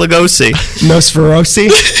Shrek Lugosi. Nosferosi.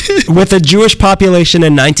 With a Jewish population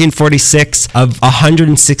in 1946 of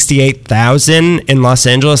 168,000 in Los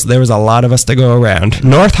Angeles, there was a lot of us to go around.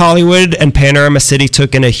 North Hollywood and Panorama City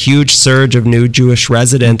took in a huge surge of new Jewish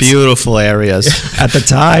residents. Beautiful areas. At the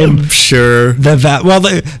time. Sure.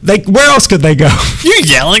 Where else could they go? You're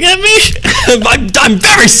yelling at me? I'm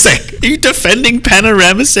very sick. Are you defending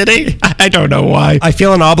Panorama City? I don't know why. I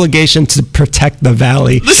feel an obligation to protect the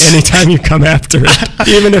valley anytime you come after it,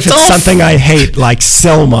 even if it's something I hate, like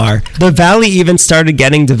Silmar. The valley even started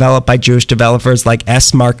getting developed by Jewish developers like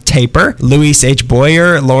S. Mark Taper, Louis H.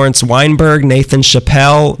 Boyer, Lawrence Weinberg, Nathan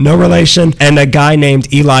Chappelle, no relation, and a guy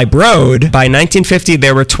named Eli Broad. By 1950,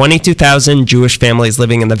 there were 22,000 Jewish families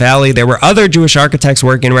living in the valley. There were other Jewish architects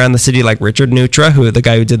working around the city like Richard Neutra, the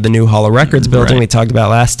guy who did the new Hall of Records building we talked about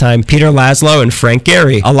last time, Peter Laszlo, and Frank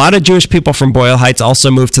Gehry. A lot of Jewish people from Boyle Heights also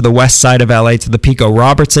moved to the west side of LA to the Pico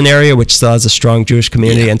Robertson area, which still has a strong Jewish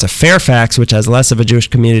community, and to Fairfax, which has less of a Jewish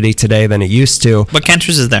community today than it used to. But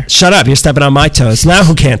Cantor's is there. Shut up, you're stepping on my toes. Now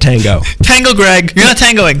who can't tango? Tango, Greg. You're not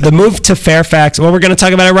tangoing. The move to Fairfax, well, we're going to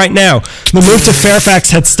talk about it right now. The move to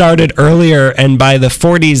Fairfax had started earlier, and by the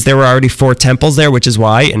 40s, there were already 4 temples there, which is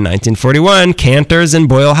why in 1941, Cantor's in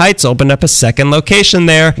Boyle Heights opened up a second location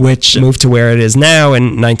there, which moved to where it is now in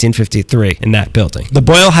 1953 in that building. The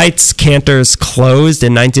Boyle Heights Cantor chapters closed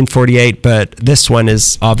in 1948, but this one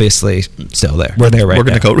is obviously still there. We're there right now. We're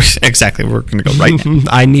going to go, exactly, we're going to go right now.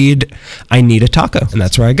 I need a taco, and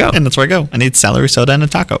that's where I go. And that's where I go. I need celery soda and a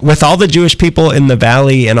taco. With all the Jewish people in the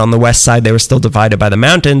valley and on the west side, they were still divided by the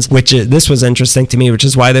mountains, this was interesting to me, which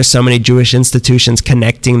is why there's so many Jewish institutions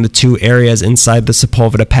connecting the two areas inside the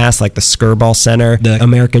Sepulveda Pass, like the Skirball Center, the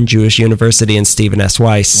American Jewish University, and Stephen S.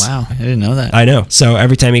 Weiss. Wow, I didn't know that. I know. So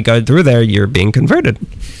every time you go through there, you're being converted.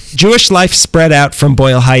 Jewish life spread out from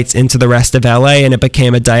Boyle Heights into the rest of LA, and it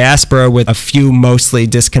became a diaspora with a few mostly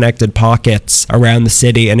disconnected pockets around the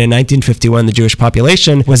city. And in 1951, the Jewish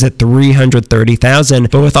population was at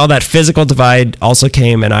 330,000. But with all that physical divide also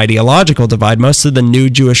came an ideological divide. Most of the new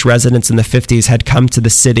Jewish residents in the 50s had come to the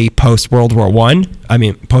city post-World War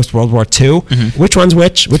post-World War II. Mm-hmm. Which one's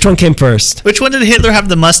which? Which one came first? Which one did Hitler have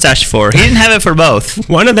the mustache for? He didn't have it for both.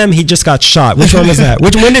 One of them, he just got shot. Which one was that?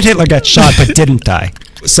 When did Hitler get shot but didn't die?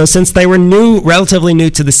 So since they were relatively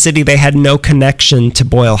new to the city, they had no connection to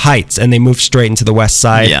Boyle Heights, and they moved straight into the west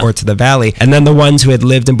side or to the valley. And then the ones who had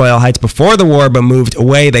lived in Boyle Heights before the war but moved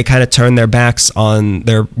away, they kind of turned their backs on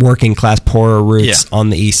their working class, poorer roots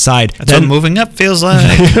on the east side. That's what moving up feels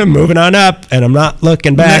like. Moving on up, and I'm not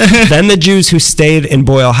looking back. Then the Jews who stayed in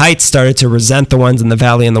Boyle Heights started to resent the ones in the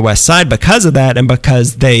valley and the west side because of that, and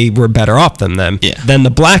because they were better off than them. Yeah. Then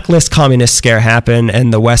the blacklist communist scare happened,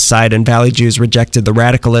 and the west side and valley Jews rejected the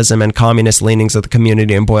radicalism and communist leanings of the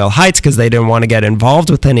community in Boyle Heights because they didn't want to get involved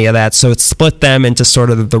with any of that. So it split them into sort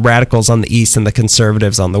of the radicals on the east and the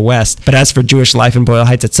conservatives on the west. But as for Jewish life in Boyle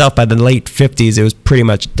Heights itself, by the late 50s, it was pretty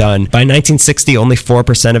much done. By 1960, only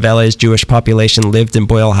 4% of LA's Jewish population lived in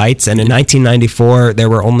Boyle Heights, and in 1994, there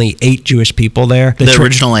were only 8 Jewish people there. The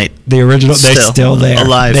original 8. The original, they're still there.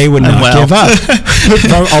 Alive. They would not give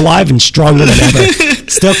up. Alive and stronger than ever.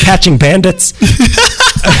 Still catching bandits.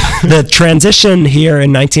 The transition here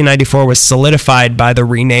in 1994 was solidified by the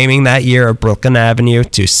renaming that year of Brooklyn Avenue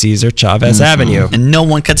to Cesar Chavez Avenue. And no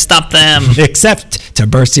one could stop them. Except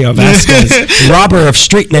Tiburcio Vasquez, robber of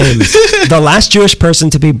street names. The last Jewish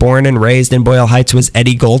person to be born and raised in Boyle Heights was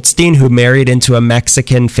Eddie Goldstein, who married into a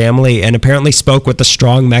Mexican family and apparently spoke with a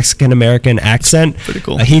strong Mexican-American accent. Pretty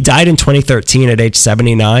cool. He died in 2013 at age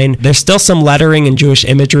 79. There's still some lettering and Jewish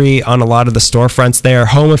imagery on a lot of the storefronts there.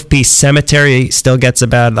 Home of Peace Cemetery still gets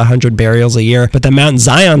about 100 burials a year, but the Mount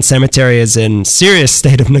Zion Cemetery is in serious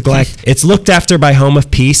state of neglect. It's looked after by Home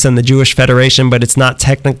of Peace and the Jewish Federation, but it's not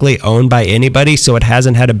technically owned by anybody, so it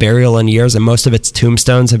hasn't had a burial in years, and most of its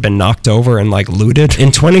tombstones have been knocked over and looted.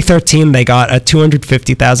 In 2013, they got a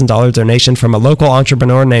 $250,000 donation from a local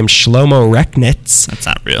entrepreneur named Shlomo Rechnitz. That's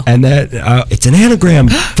not real. And that it's an anagram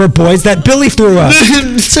for boys that Billy threw up.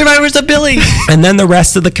 Survivors of Billy. And then the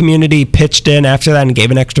rest of the community pitched in after that and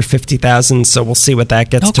gave an extra $50,000, so we'll see what that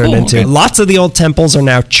gets turned into. Okay. Lots of the old temples are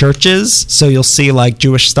now churches, so you'll see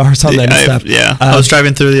Jewish stars on them and stuff. Yeah, I was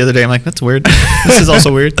driving through the other day. I'm like, that's weird. This is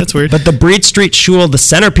also weird. That's weird. But the Breed Street Shul, the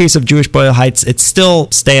centerpiece of Jewish Boyle Heights, it still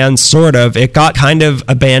stands, sort of. It got kind of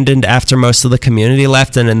abandoned after most of the community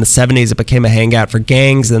left, and in the 70s it became a hangout for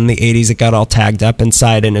gangs. In the 80s it got all tagged up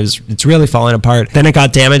inside, and it's really falling apart. Then it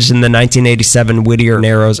got damaged in the 1987 Whittier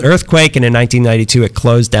Narrows earthquake, and in 1992 it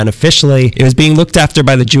closed down officially. It was being looked after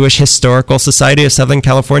by the Jewish Historical Society of Southern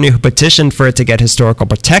California, who petitioned for it to get historical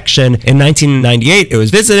protection. In 1998, it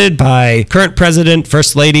was visited by current President,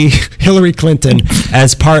 First Lady Hillary Clinton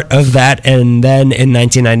as part of that. And then in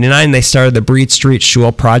 1999, they started the Breed Street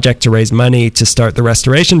Shul project to raise money to start the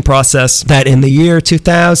restoration process that in the year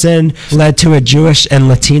 2000 led to a Jewish and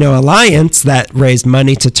Latino alliance that raised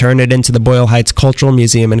money to turn it into the Boyle Heights Cultural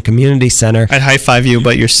Museum and Community Center. I'd high-five you,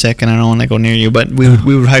 but you're sick and I don't want to go near you, but we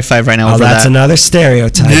would high-five right now over that's that. Another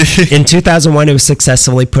stereotype. In 2001, it was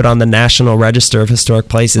successfully put on the National Register of Historic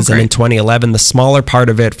Places, and in 2011, the smaller part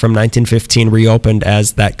of it from 1915 reopened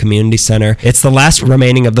as that community center. It's the last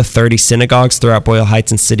remaining of the 30 synagogues throughout Boyle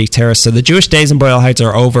Heights and City Terrace, so the Jewish days in Boyle Heights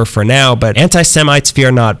are over for now, but anti-Semites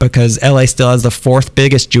fear not, because LA still has the 4th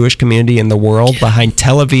biggest Jewish community in the world, behind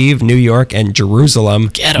Tel Aviv, New York, and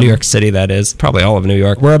Jerusalem. New York City, that is. Probably all of New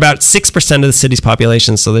York. We're about 6% of the city's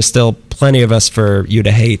population, so there's still plenty of us for you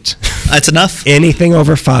to hate. That's enough. Anything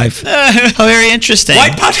over 5. How very interesting.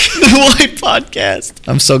 White podcast. White podcast.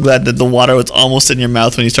 I'm so glad that the water was almost in your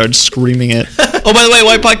mouth when you started screaming it. Oh, by the way,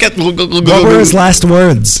 White podcast. What were his last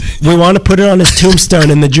words? We want to put it on his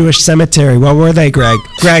tombstone in the Jewish cemetery. What were they, Greg?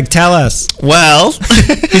 Greg, tell us. Well,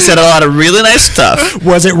 he said a lot of really nice stuff.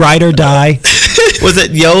 Was it ride or die? Was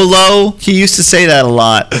it YOLO? He used to say that a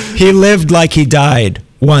lot. He lived like he died.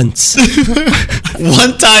 Once.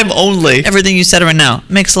 One time only. Everything you said right now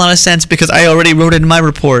makes a lot of sense because I already wrote it in my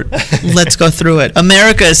report. Let's go through it.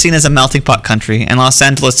 America is seen as a melting pot country, and Los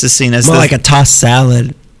Angeles is seen as More like a tossed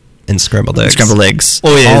salad and scrambled eggs. Scrambled eggs.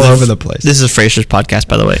 Oh yeah, all over the place. This is Frasier's podcast,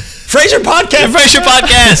 by the way. Frasier podcast. Frasier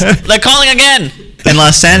podcast. They're calling again in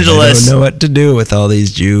Los I Angeles. don't know what to do with all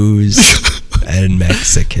these Jews and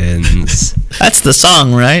Mexicans. That's the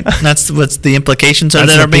song, right? That's what's the implications are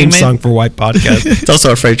That's that the are being theme made. song for White Podcast. It's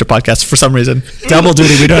also a Frasier podcast for some reason. Double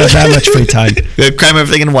duty. We don't have that much free time. Cram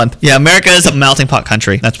everything in one. Yeah, America is a melting pot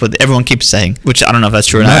country. That's what everyone keeps saying, which I don't know if that's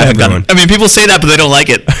true or not. Not I haven't everyone. I mean, people say that, but they don't like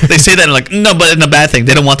it. They say that and like, no, but in a bad thing.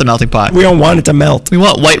 They don't want the melting pot. We don't want it to melt. We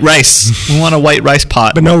want white rice. We want a white rice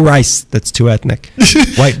pot. But no rice. That's too ethnic.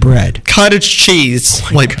 White bread. Cottage cheese.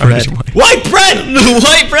 White bread. cottage White bread.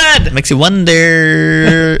 White bread. Makes you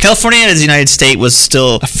wonder. California as the United States was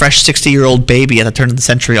still a fresh 60-year-old baby at the turn of the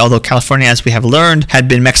century, although California, as we have learned, had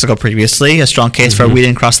been Mexico previously. A strong case for we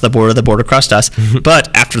didn't cross the border crossed us.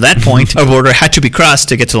 But after that point, a border had to be crossed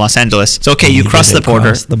to get to Los Angeles. So, okay, you crossed the didn't border.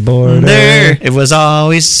 cross the border. There. It was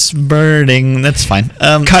always burning. That's fine.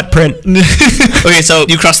 Cut print. Okay, so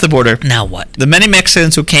you crossed the border. Now what? The many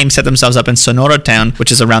Mexicans who came set themselves up in Sonora Town,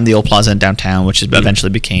 which is around the old plaza in downtown, which eventually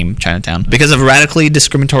became Chinatown. Because of radically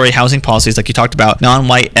discriminatory housing policies, like you talked about,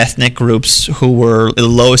 non-white ethnic groups who were the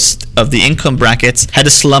lowest of the income brackets had to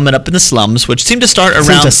slum it up in the slums, which seemed to start around...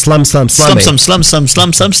 Seems a slum. slum.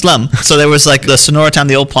 So there was like the Sonora Town,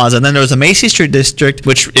 the old plaza, and then there was the Macy Street district,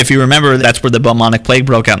 which, if you remember, that's where the bubonic plague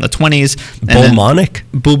broke out in the 20s. Bubonic?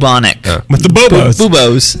 Bubonic. With the bobos.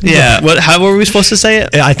 Bubos. Yeah. How were we supposed to say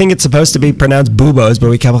it? I think it's supposed to be pronounced boobos, but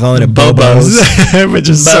we kept calling it bobos, which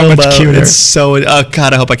is so much cuter. It's so, oh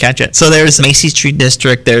God, I hope I catch it. So there's Macy Street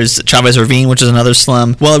District, there's Chavez Ravine, which is another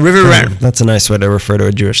slum. Well, That's a nice way to refer to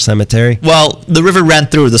a Jewish cemetery. Well, the river ran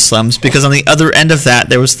through the slums because on the other end of that,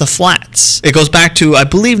 there was the flats. It goes back to, I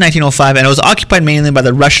believe, 1905, and it was occupied mainly by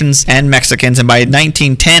the Russians and Mexicans, and by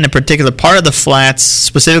 1910, a particular part of the flats,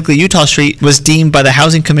 specifically Utah Street, was deemed by the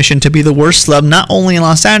Housing Commission to be the worst slum, not only in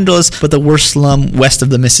Los Angeles, but the worst slum west of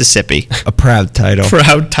the Mississippi. A proud title.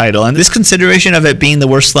 Proud title. And this consideration of it being the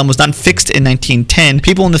worst slum was not fixed in 1910.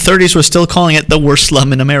 People in the 30s were still calling it the worst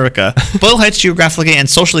slum in America. Boyle Heights geographically and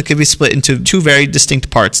socially could be split into two very distinct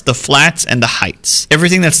parts, the flats and the heights.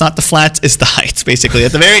 Everything that's not the flats is the heights, basically.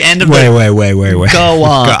 At the very end of Wait. Go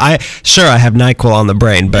on. I have NyQuil on the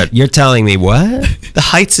brain, but you're telling me what? The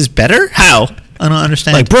heights is better? How? I don't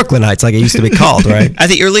understand. Like Brooklyn Heights, like it used to be called, right? At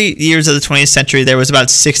the early years of the 20th century, there was about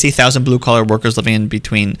 60,000 blue-collar workers living in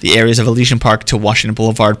between the areas of Elysian Park to Washington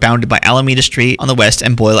Boulevard, bounded by Alameda Street on the west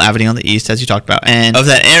and Boyle Avenue on the east, as you talked about. And of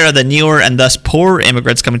that era, the newer and thus poorer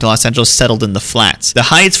immigrants coming to Los Angeles settled in the flats. The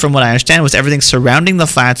heights, from what I understand, was everything surrounding the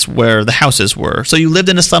flats where the houses were. So you lived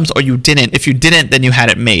in the slums or you didn't. If you didn't, then you had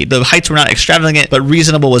it made. The heights were not extravagant, but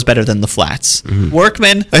reasonable was better than the flats.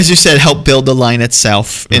 Workmen, as you said, helped build the line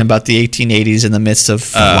itself in about the 1880s in the midst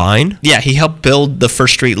of... line? Yeah, he helped build the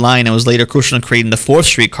First Street line and was later crucial in creating the 4th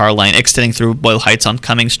Street car line extending through Boyle Heights on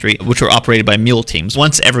Cummings Street, which were operated by mule teams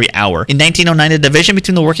once every hour. In 1909, the division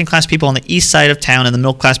between the working class people on the east side of town and the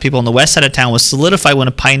middle class people on the west side of town was solidified when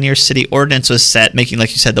a pioneer city ordinance was set, making,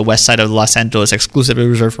 like you said, the west side of Los Angeles exclusively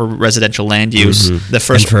reserved for residential land use. The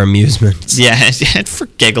first And for amusement. Yeah, for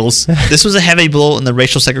giggles. This was a heavy blow in the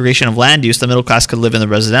racial segregation of land use. The middle class could live in the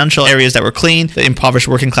residential areas that were clean. The impoverished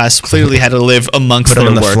working class clearly had to live amongst their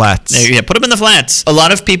the flats. Yeah, put them in the flats. A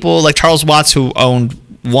lot of people, like Charles Watts, who owned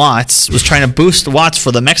Watts, was trying to boost Watts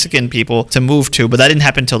for the Mexican people to move to, but that didn't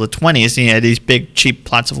happen until the 20s. He had these big, cheap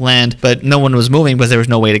plots of land, but no one was moving because there was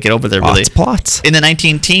no way to get over there, really. Plots. In the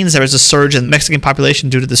 19-teens, there was a surge in the Mexican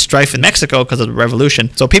population due to the strife in Mexico because of the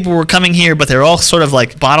revolution. So people were coming here, but they're all sort of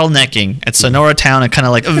like bottlenecking at Sonora Town and kind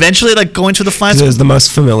of like eventually like going to the flats. It was the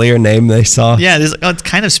most familiar name they saw. Yeah, it's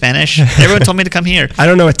kind of Spanish. Everyone told me to come here. I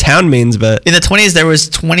don't know what town means, but... In the 20s, there was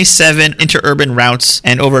 27 interurban routes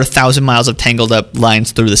and over 1,000 miles of tangled up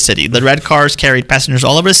lines through the city. The red cars carried passengers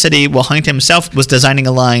all over the city, while Huntington himself was designing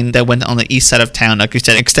a line that went on the east side of town, like you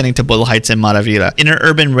said, extending to Boyle Heights and Maravilla.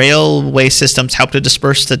 Interurban railway systems helped to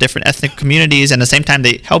disperse the different ethnic communities, and at the same time,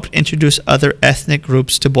 they helped introduce other ethnic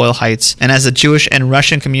groups to Boyle Heights. And as the Jewish and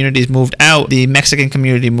Russian communities moved out, the Mexican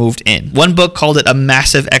community moved in. One book called it a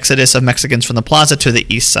massive exodus of Mexicans from the plaza to the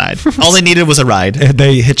east side. All they needed was a ride.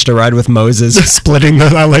 They hitched a ride with Moses, splitting the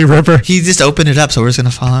LA River. He just opened it up, so we're just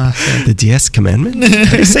going to follow. The 10 commandment?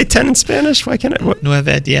 How do you say 10 in Spanish? Why can't I? What? 9,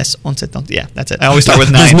 10, 11. Yeah, that's it. I always start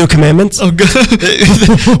with 9. Those new commandments? Oh,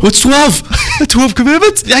 God. What's 12? 12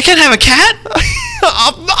 commandments? I can't have a cat?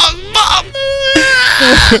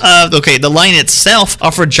 Okay, the line itself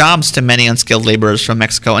offered jobs to many unskilled laborers from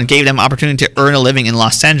Mexico and gave them opportunity to earn a living in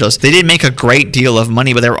Los Angeles. They didn't make a great deal of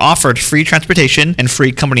money, but they were offered free transportation and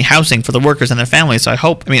free company housing for the workers and their families. So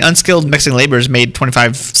unskilled Mexican laborers made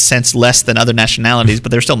 25 cents less than other nationalities,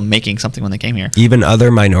 but they're still making something when they came here. Even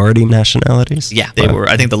other minority nationalities? Yeah, they were,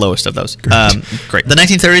 I think, the lowest of those. Great. The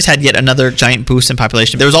 1930s had yet another giant boost in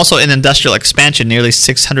population. There was also an industrial expansion. Nearly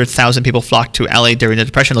 600,000 people flocked to LA during the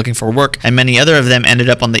Depression looking for work, and many other of them ended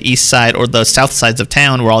up on the east side or the south sides of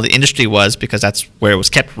town where all the industry was, because that's where it was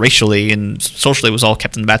kept racially and socially. It was all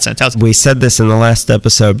kept in the bad side of towns. We said this in the last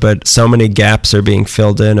episode, but so many gaps are being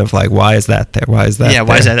filled in of like, why is that there? Why is that Yeah,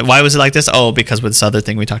 why is that? Why was it like this? Oh, because with this other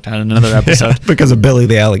thing we talked about in another episode. Because of Billy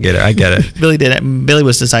the alligator. I get it. Billy did it. Billy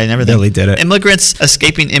was deciding everything. Billy did it. Immigrants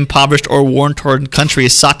escaping impoverished or war-torn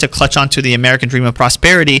countries sought to clutch onto the American dream of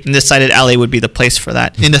prosperity and decided LA would be the place for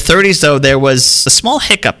that. In the 30s, though, there was a small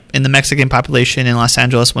hiccup in the Mexican population in Los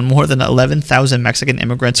Angeles when more than 11,000 Mexican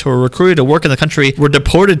immigrants who were recruited to work in the country were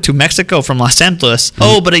deported to Mexico from Los Angeles.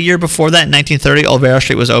 But a year before that, in 1930, Olvera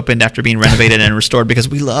Street was opened after being renovated and restored because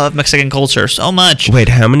we love Mexican culture so much. Wait,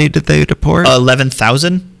 how many did they deport?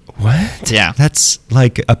 11,000. What? Yeah. That's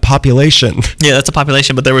like a population. Yeah, that's a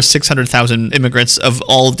population, but there were 600,000 immigrants of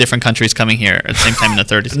all different countries coming here at the same time in the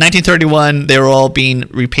 30s. In 1931, they were all being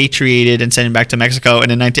repatriated and sent back to Mexico,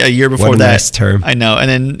 and a year before what a that... nice term. I know. And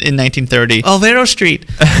then in 1930, Olvera Street.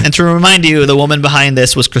 And to remind you, the woman behind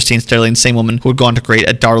this was Christine Sterling, same woman who had gone to create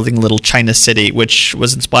a darling little China city, which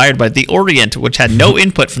was inspired by the Orient, which had no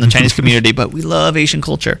input from the Chinese community, but we love Asian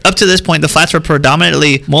culture. Up to this point, the flats were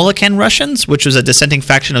predominantly Molokan Russians, which was a dissenting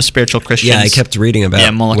faction of spiritual Christians. Yeah, I kept reading about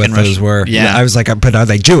Molokan what those were. Yeah. I was like, but are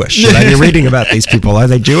they Jewish? Should I be reading about these people? Are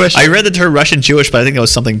they Jewish? I read the term Russian Jewish, but I think it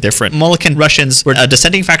was something different. Molokan Russians were a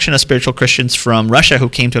dissenting faction of spiritual Christians from Russia who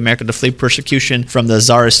came to America to flee persecution from the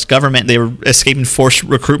Tsarist government. They were escaping forced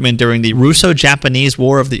recruitment during the Russo-Japanese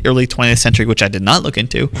War of the early 20th century, which I did not look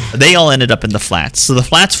into. They all ended up in the flats. So the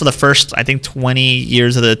flats for the first, I think, 20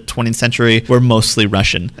 years of the 20th century were mostly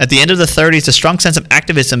Russian. At the end of the 30s, a strong sense of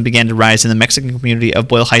activism began to rise in the Mexican community of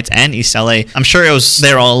Boyle Heights and East LA. I'm sure it was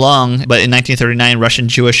there all along, but in 1939, Russian,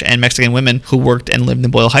 Jewish, and Mexican women who worked and lived in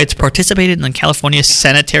Boyle Heights participated in the California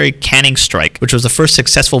sanitary canning strike, which was the first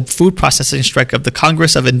successful food processing strike of the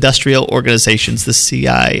Congress of Industrial Organizations, the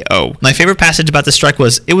CIO. My favorite passage about the strike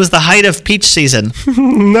was, it was the height of peach season.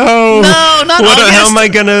 No, not August. How am I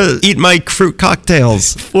going to eat my fruit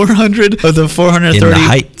cocktails? 400 of the 430... In the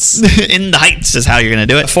Heights. In the Heights is how you're going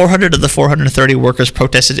to do it. 400 of the 430 workers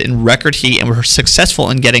protested in record heat and were successful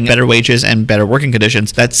in getting better wages and better working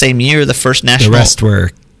conditions. That same year, the first national... The rest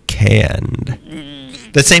were canned.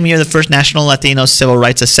 That same year, the first National Latino Civil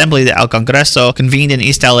Rights Assembly, the El Congreso, convened in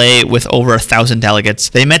East LA with over 1,000 delegates.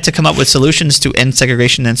 They met to come up with solutions to end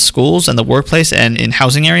segregation in schools and the workplace and in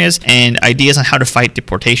housing areas, and ideas on how to fight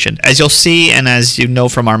deportation. As you'll see, and as you know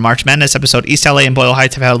from our March Madness episode, East LA and Boyle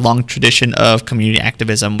Heights have had a long tradition of community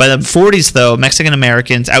activism. By the 40s, though, Mexican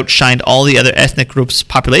Americans outshined all the other ethnic groups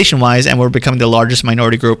population-wise and were becoming the largest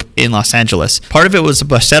minority group in Los Angeles. Part of it was the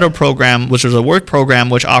Bacero program, which was a work program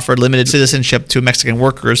which offered limited citizenship to Mexican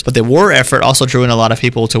workers, but the war effort also drew in a lot of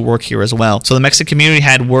people to work here as well. So the Mexican community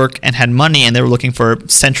had work and had money, and they were looking for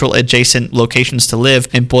central adjacent locations to live,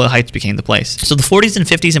 and Boyle Heights became the place. So the 40s and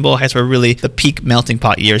 50s in Boyle Heights were really the peak melting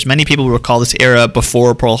pot years. Many people recall this era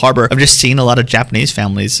before Pearl Harbor. I've just seen a lot of Japanese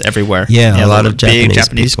families everywhere. Yeah, a lot of big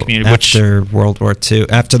Japanese community. After World War II,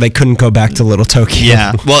 after they couldn't go back to Little Tokyo.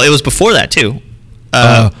 Yeah, well, it was before that too.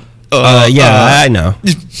 I know.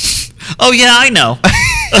 Oh yeah, I know.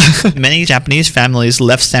 Many Japanese families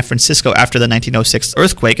left San Francisco after the 1906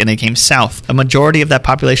 earthquake and they came south. A majority of that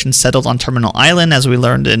population settled on Terminal Island, as we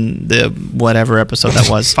learned in the whatever episode that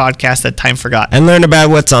was, podcast that time forgot. And learn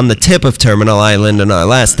about what's on the tip of Terminal Island in our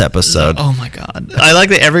last episode. Oh my God. I like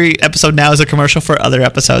that every episode now is a commercial for other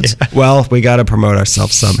episodes. Yeah. Well, we got to promote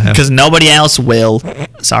ourselves somehow. Because nobody else will.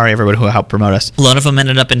 Sorry, everyone who helped promote us. A lot of them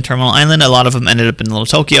ended up in Terminal Island. A lot of them ended up in Little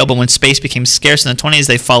Tokyo. But when space became scarce in the 20s,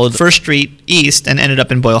 they followed First Street east and ended up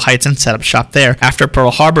in Boyle Heights and set up shop there. After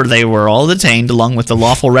Pearl Harbor, they were all detained along with the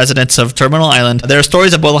lawful residents of Terminal Island. There are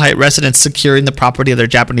stories of Boyle Heights residents securing the property of their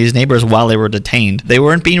Japanese neighbors while they were detained. They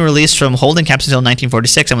weren't being released from holding camps until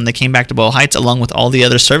 1946, and when they came back to Boyle Heights, along with all the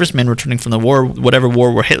other servicemen returning from the war, whatever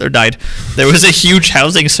war where Hitler died, there was a huge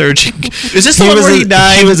housing surge. Is this the one where he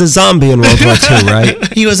died? He was a zombie in World War II,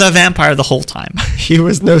 right? He was a vampire the whole time. He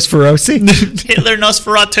was Nosferatu. Hitler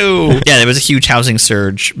Nosferatu. Yeah, there was a huge housing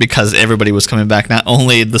surge because everybody was coming back, not only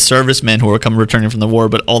only the servicemen who were returning from the war,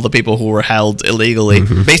 but all the people who were held illegally,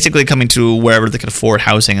 basically coming to wherever they could afford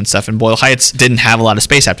housing and stuff. And Boyle Heights didn't have a lot of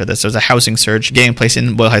space after this. There was a housing surge. Getting a place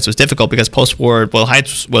in Boyle Heights was difficult because post-war Boyle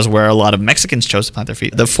Heights was where a lot of Mexicans chose to plant their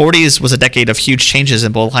feet. The 40s was a decade of huge changes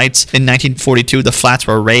in Boyle Heights. In 1942, the flats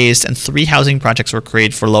were raised and 3 housing projects were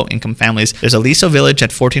created for low-income families. There's Aliso Village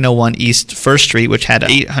at 1401 East 1st Street, which had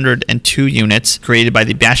 802 units created by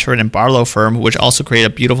the Bashford and Barlow firm, which also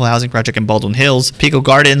created a beautiful housing project in Baldwin Hills. Pico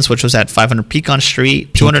Gardens, which was at 500 Pecan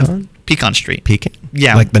Street. 200 Pecan Street. Pecan?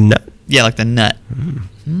 Yeah. Like the nut? Yeah, like the nut.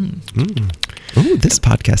 Ooh, this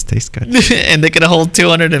podcast tastes good. And they could hold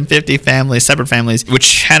 250 families, separate families,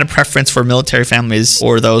 which had a preference for military families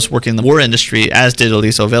or those working in the war industry, as did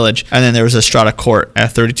Aliso Village. And then there was Estrada Court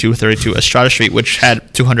at 3232 Estrada Street, which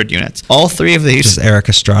had 200 units. All 3 of these... Just Eric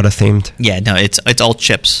Estrada themed? Yeah, no, it's all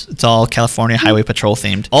CHIPS. It's all California Highway Patrol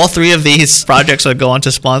themed. All 3 of these projects would go on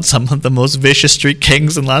to spawn some of the most vicious street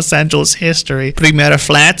kings in Los Angeles history. Primera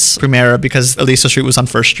Flats, Primera because Aliso Street was on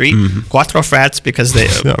 1st Street. Cuatro Flats because they...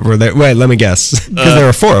 Wait, let me guess. Because there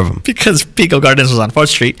were 4 of them. Because Pico Gardens was on 4th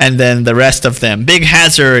Street. And then the rest of them. Big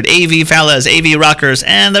Hazard, AV Fellas, AV Rockers,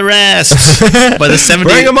 and the rest. By the 70s.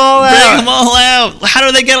 Bring them all out. Bring them all out. How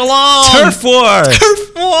do they get along? Turf war.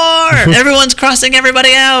 Turf war. Everyone's crossing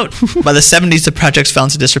everybody out. By the 70s, the projects fell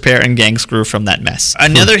into disrepair and gangs grew from that mess.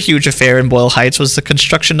 Another huge affair in Boyle Heights was the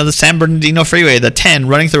construction of the San Bernardino Freeway, the 10,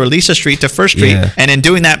 running through Aliso Street to 1st Street. Yeah. And in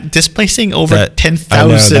doing that, displacing over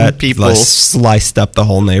 10,000 people. Sliced up the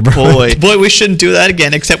whole neighborhood. Boy, we shouldn't do that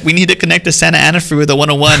again, except we need to connect the Santa Ana Freeway, the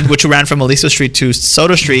 101, which ran from Aliso Street to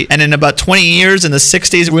Soto Street. And in about 20 years, in the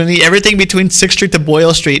 60s, we're going to need everything between 6th Street to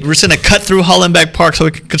Boyle Street. We're just going to cut through Hollenbeck Park so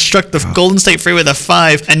we can construct the Golden State Freeway, the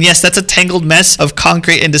 5. And yes, that's a tangled mess of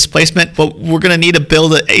concrete and displacement, but we're going to need to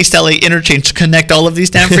build an East LA interchange to connect all of these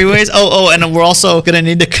damn freeways. And we're also going to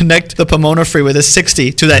need to connect the Pomona Freeway, the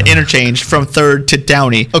 60, to that interchange from 3rd to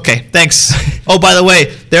Downey. Okay, thanks. Oh, by the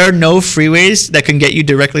way, there are no freeways that can get you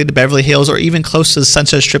directly to Beverly Hills or even close to the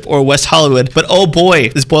Sunset Strip or West Hollywood. But oh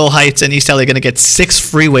boy, is Boyle Heights and East LA going to get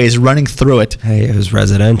 6 freeways running through it. Hey, it was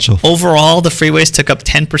residential. Overall, the freeways took up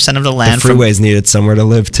 10% of the land. The freeways needed somewhere to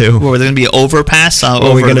live too. Were there going to be overpass?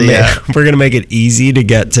 We're going to make it easy to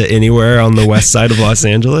get to anywhere on the west side of Los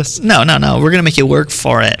Angeles? No. We're going to make you work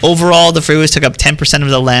for it. Overall, the freeways took up 10% of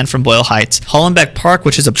the land from Boyle Heights. Hollenbeck Park,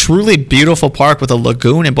 which is a truly beautiful park with a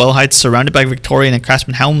lagoon in Boyle Heights surrounded by Victorian and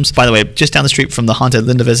Craftsman homes. By the way, just down the street from the haunted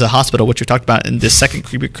Linda Vista Hospital, which we talked about in this second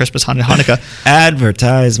Creepy Christmas Haunted Hanukkah.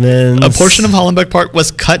 Advertisements. A portion of Hollenbeck Park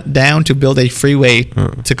was cut down to build a freeway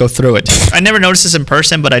to go through it. I never noticed this in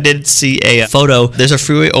person, but I did see a photo. There's a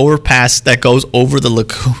freeway overpass that goes over the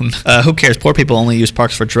lagoon. Who cares? Poor people only use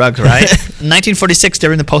parks for drugs, right? 1946,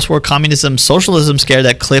 during the post-war communism socialism scare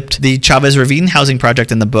that clipped the Chavez Ravine housing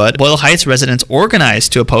project in the bud, Boyle Heights residents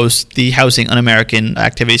organized to oppose the Housing Un-American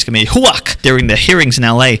Activities Committee, HUAC, during the hearings in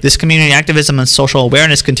LA. This community activism and social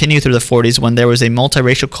awareness continued through the 40s when there was a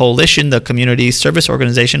multiracial coalition, the Community Service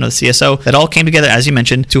Organization, or CSO, that all came together, as you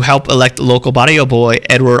mentioned, to help elect local barrio boy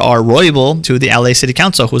Edward R. Roybal to the LA City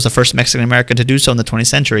Council, who was the first Mexican-American to do so in the 20th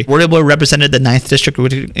century. Roybal represented the 9th District,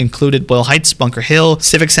 which included Boyle Heights, Bunker Hill,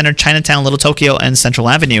 Civic Center, Chinatown, Little Tokyo, and Central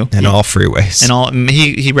Avenue. And all freeways. And all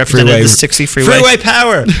he represented the 60 freeway. Freeway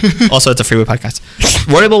power! Also, it's a freeway podcast.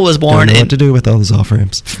 Roybal was born in... what to do with all those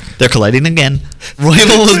off-ramps. They're colliding again.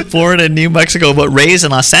 Roybal was born in New Mexico, but raised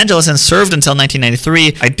in Los Angeles and served until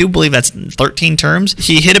 1993. I do believe that's 13 terms.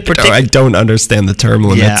 He hit a particular... I don't understand the term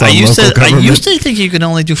limits on local government. I used to think you could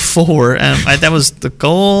only do 4. That was the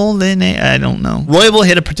golden age. I don't know. Roybal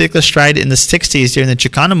hit a particular stride in the 60s during the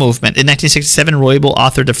Chicano movement. In 1967, Roybal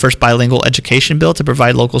authored the first bilingual education bill to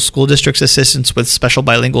provide local school districts assistance with special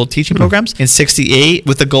bilingual teaching programs. In 68,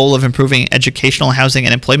 with the goal of improving educational, housing,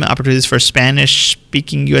 and employment opportunities for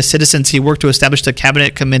Spanish-speaking U.S. citizens, he worked to establish the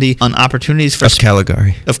Cabinet Committee on Opportunities for... Of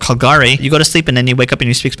Calgary. You go to sleep and then you wake up and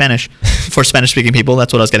you speak Spanish. For Spanish-speaking people,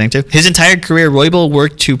 that's what I was getting to. His entire career, Roybal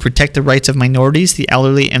worked to protect the rights of minorities, the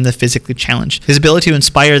elderly, and the physically challenged. His ability to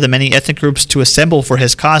inspire the many ethnic groups to assemble for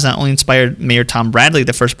his cause not only inspired Mayor Tom Bradley,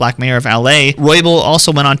 the first black mayor of LA, Roybal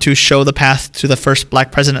also went on to show the path to the first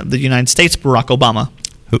black president of the United States, Barack Obama.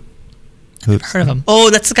 I've heard of him. Oh,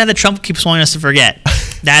 that's the guy that Trump keeps wanting us to forget.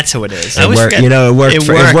 That's who it is.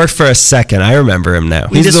 It worked for a second. I remember him now.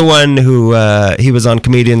 He's the one who he was on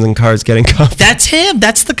Comedians in Cars Getting Coffee. That's him.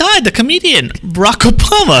 That's the guy, the comedian, Barack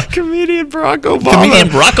Obama. Comedian Barack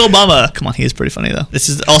Obama. Come on, he is pretty funny though. This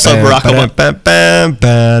is also Barack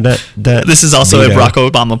Obama. This is also a Barack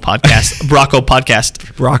Obama podcast. Barack podcast.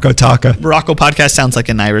 Barack Otaka. Barack podcast sounds like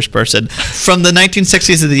an Irish person. From the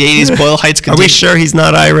 1960s to the 80s, Boyle Heights continued. Are we sure he's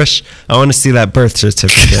not Irish? I want to see that birth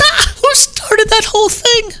certificate. Who Who started that whole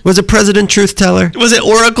thing? Was it President Truth Teller? Was it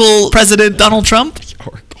Oracle President Donald Trump?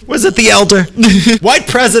 Was it the elder? White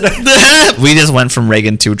president. We just went from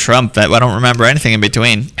Reagan to Trump. I don't remember anything in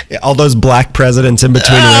between. All those black presidents in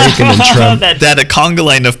between Reagan and Trump. That a conga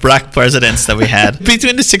line of black presidents that we had.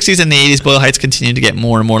 Between the 60s and the 80s, Boyle Heights continued to get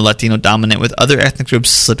more and more Latino dominant, with other ethnic groups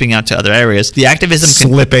slipping out to other areas. The activism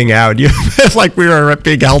Slipping out. You like we were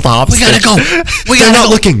being held hostage. We gotta go. They're not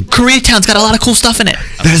looking. Koreatown's got a lot of cool stuff in it.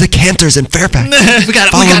 There's a Cantor's in Fairfax. we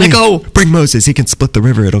gotta go. Bring Moses. He can split the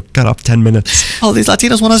river. It'll cut off 10 minutes. All these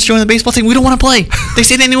Latinos want us to join the baseball team. We don't want to play. They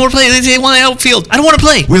say they need more play. They say they want to outfield. I don't want to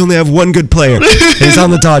play. We only have one good player. He's on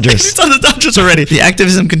the Dodgers. He's on the Dodgers already. The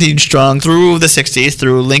activism continued strong through the 60s,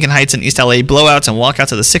 through Lincoln Heights and East LA blowouts and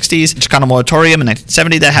walkouts of the 60s. Chicano Moratorium in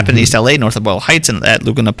 1970 that happened in East LA, north of Boyle Heights and at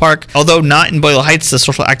Laguna Park. Although not in Boyle Heights, the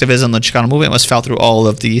social activism, the Chicano movement was felt through all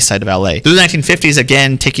of the east side of LA. Through the 1950s,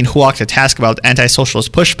 again, taking HUAC to task about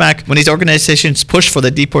anti-socialist pushback. When these organizations pushed for the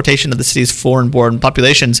deportation of the city's foreign-born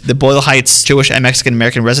populations, the Boyle Heights Jewish and Mexican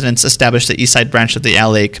American residents established the east side branch of the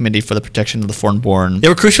LA Committee for the Protection of the Foreign-Born. They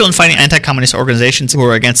were crucial in fighting anti-communist organizations who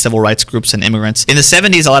were against civil rights groups and immigrants. In the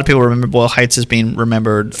 70s, a lot of people remember Boyle Heights as being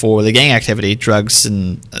remembered for the gang activity, drugs,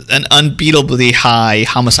 and an unbeatably high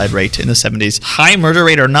homicide rate in the 70s. High murder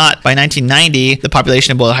rate or not, by 1990, the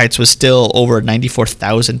population of Boyle Heights was still over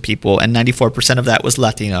 94,000 people, and 94% of that was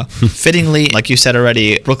Latino. Fittingly, like you said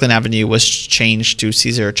already, Brooklyn Avenue was changed to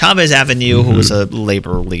Cesar Chavez Avenue, who was a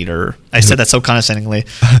labor leader. I said that so condescendingly.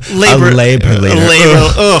 A labor leader.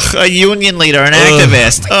 A union leader, an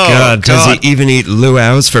activist. Oh, God. Does he even eat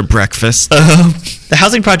luau's for breakfast? The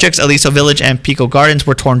housing projects Aliso Village and Pico Gardens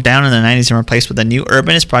were torn down in the 90s and replaced with the new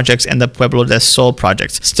urbanist projects and the Pueblo del Sol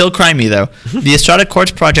projects. Still crimey, though. The Estrada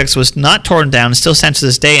Courts projects was not torn down, still stands to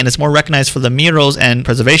this day, and is more recognized for the murals and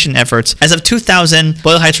preservation efforts. As of 2000,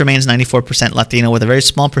 Boyle Heights remains 94% Latino, with a very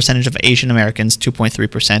small percentage of Asian Americans,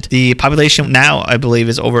 2.3%. The population now, I believe,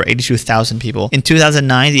 is over 82,000 people. In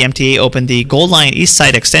 2009, the MTA opened the Gold Line East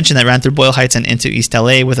Side extension that ran through Boyle Heights and into East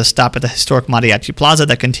LA, with a stop at the historic Mariachi Plaza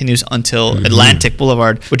that continues until Atlantic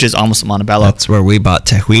Boulevard, which is almost Montebello. That's where we bought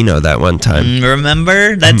Tejuino that one time.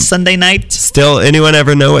 Remember that Sunday night? Still, anyone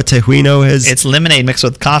ever know what Tejuino is? It's lemonade mixed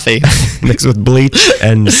with coffee. Mixed with bleach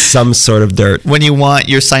and some sort of dirt. When you want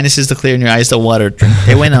your sinuses to clear and your eyes to water, drink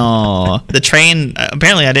Tejuino. The train,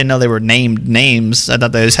 apparently I didn't know they were named names. I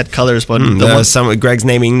thought they just had colors. But Greg's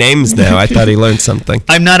naming names now. I thought he learned something.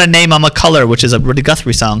 I'm not a name, I'm a color, which is a Woody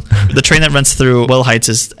Guthrie song. The train that runs through Boyle Heights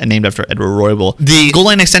is named after Edward Roybal. The Gold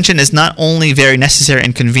Line extension is not only very necessary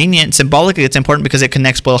and convenient, symbolically it's important because it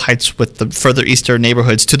connects Boyle Heights with the further eastern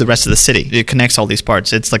neighborhoods to the rest of the city. It connects all these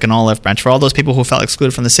parts. It's like an all-left branch. For all those people who felt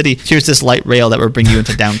excluded from the city, here's this light rail that will bring you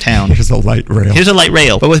into downtown. Here's a light rail. Here's a light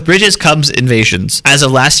rail. But with bridges comes invasions. As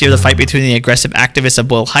of last year, the fight between the aggressive activists of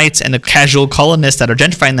Boyle Heights and the casual colonists that are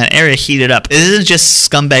gentrifying that area heated up. It isn't just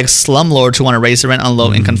scumbag slumlords who want to raise the rent on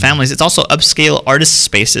low-income families. It's also upscale artist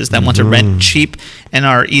spaces that want to rent cheap and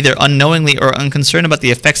are either unknowingly or unconcerned about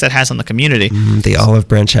the effects that has on the community. The olive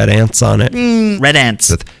branch had ants on it. Red ants.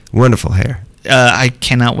 With wonderful hair. I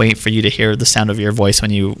cannot wait for you to hear the sound of your voice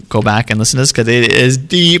when you go back and listen to this, because it is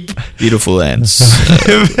deep. Beautiful ants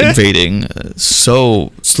invading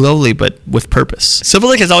so slowly but with purpose. Silver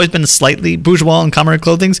Lake has always been slightly bourgeois in common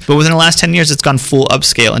clothing, but within the last 10 years it's gone full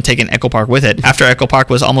upscale and taken Echo Park with it. After Echo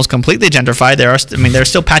Park was almost completely gentrified, there are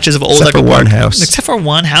still patches of old Except Echo for Park. one house. Except for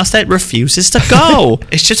one house that refuses to go.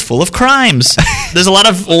 It's just full of crimes. There's a lot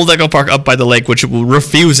of old Echo Park up by the lake which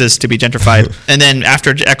refuses to be gentrified. And then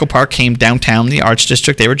after Echo Park came downtown, the Arts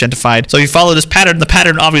District, they were gentrified. So if you follow this pattern, the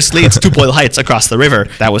pattern obviously it's to Boyle Heights across the river.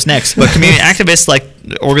 That was next. But community activists like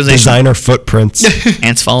organizations... Designer footprints.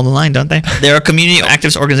 Ants follow the line, don't they? There are community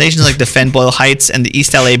activist organizations like Defend Boyle Heights and the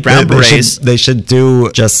East LA Brown Berets. They should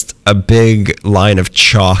do just a big line of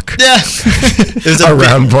chalk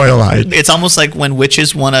around Boyle Heights. It's almost like when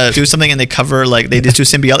witches want to do something and they cover, like, they just do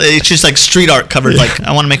symbiote. It's just like street art covered. Like,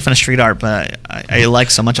 I want to make fun of street art, but I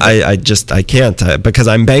like so much of it. I can't because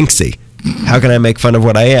I'm Banksy. How can I make fun of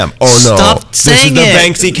what I am? Oh no! Stop saying this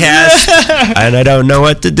is the Banksy cast, and I don't know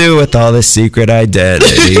what to do with all this secret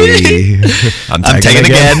identity. I'm tagging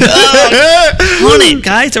again. On it,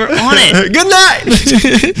 guys. We're on it. Good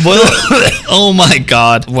night. Oh my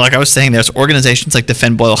God! Like I was saying, there's organizations like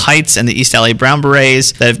Defend Boyle Heights and the East LA Brown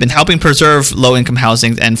Berets that have been helping preserve low-income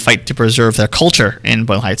housing and fight to preserve their culture in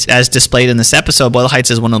Boyle Heights. As displayed in this episode, Boyle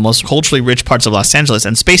Heights is one of the most culturally rich parts of Los Angeles,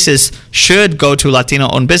 and spaces should go to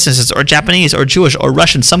Latino-owned businesses or Japanese or Jewish or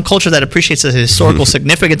Russian, some culture that appreciates the historical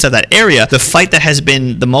significance of that area, the fight that has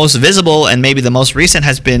been the most visible and maybe the most recent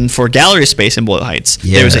has been for gallery space in Boyle Heights.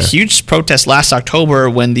 Yeah. There was a huge protest last October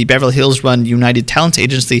when the Beverly Hills run United Talent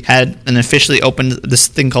Agency had an officially opened this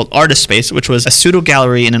thing called Artist Space, which was a pseudo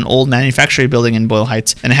gallery in an old manufacturing building in Boyle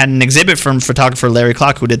Heights, and it had an exhibit from photographer Larry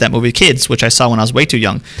Clark, who did that movie Kids, which I saw when I was way too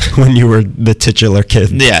young. When you were the titular kid.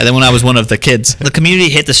 Yeah, then when I was one of the kids. The community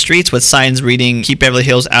hit the streets with signs reading "Keep Beverly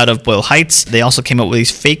Hills out of Boyle Heights." They also came up with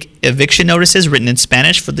these fake eviction notices written in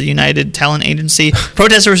Spanish for the United Talent Agency.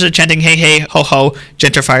 Protesters are chanting, "Hey, hey, ho, ho,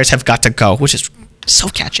 gentrifiers have got to go," which is so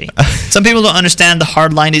catchy. Some people don't understand the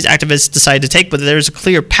hard line these activists decide to take, but there's a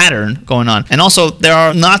clear pattern going on. And also, there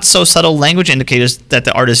are not so subtle language indicators that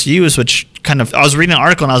the artists use, which kind of, I was reading an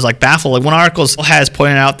article and I was like baffled. Like one article has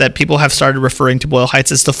pointed out that people have started referring to Boyle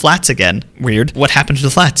Heights as the flats again. Weird. What happened to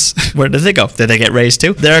the flats? Where did they go? Did they get raised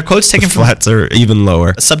too? There are quotes taken from Flats are even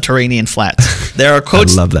lower. subterranean flats. There are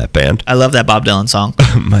quotes. I love that band. I love that Bob Dylan song.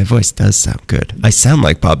 My voice does sound good. I sound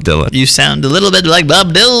like Bob Dylan. You sound a little bit like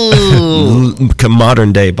Bob Dylan.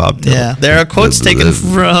 Modern day Bob Dylan. Yeah, there are quotes taken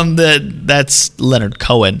from that's Leonard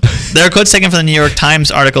Cohen. There are quotes taken from the New York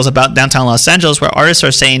Times articles about downtown Los Angeles where artists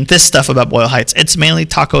are saying this stuff about Boyle Heights. It's mainly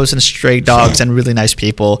tacos and stray dogs and really nice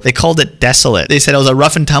people. They called it desolate. They said it was a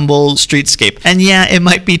rough and tumble streetscape. And yeah, it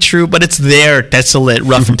might be true, but it's their desolate,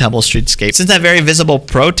 rough and tumble streetscape. Since that very visible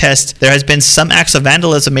protest, there has been some acts of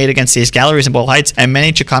vandalism made against these galleries in Boyle Heights, and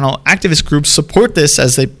many Chicano activist groups support this,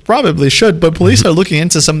 as they probably should, but police are looking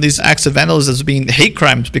into some of these acts of vandalism as being hate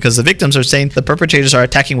crimes because the victims are saying the perpetrators are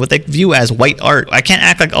attacking what they view as white art. I can't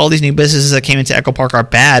act like all these new businesses that came into Echo Park are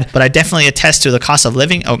bad, but I definitely attest to the cost of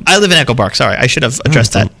living. Oh, I live in Echo Park. Sorry, I should have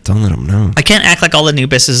addressed that. Don't let them know. I can't act like all the new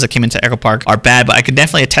businesses that came into Echo Park are bad, but I can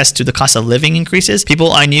definitely attest to the cost of living increases.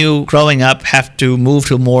 People I knew growing up have to move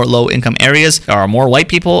to more low-income areas. There are more white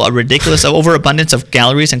people, a ridiculous overabundance of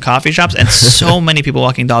galleries and coffee shops, and so many people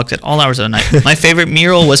walking dogs at all hours of the night. My favorite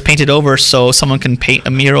mural was painted over so someone can paint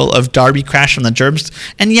a mural of Darby Crash from the Germs.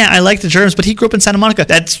 And yeah, I like the Germs, but he grew up in Santa Monica.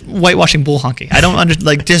 That's whitewashing bull honky. I don't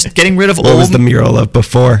just getting rid of What old. was the mural of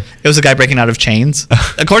before? It was a guy breaking out of chains.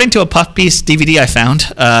 According to a Puff Piece DVD I found,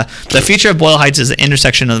 the future of Boyle Heights is the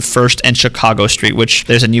intersection of 1st and Chicago Street, which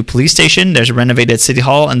there's a new police station, there's a renovated City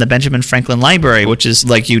Hall, and the Benjamin Franklin Library, which is,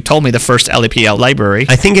 like you told me, the first LAPL library.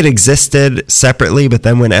 I think it existed separately, but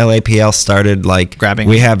then when LAPL started, like, Grabbing.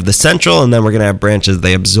 we have the central, and then we're going to have branches,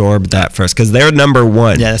 they absorbed that first, because they're number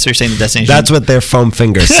one. Yeah, that's what you're saying, the destination. That's what their foam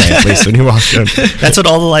fingers say, at least when you walk in. That's what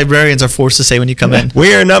all the librarians are forced to say when you come in.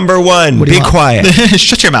 We are number one. What do you Be want? quiet.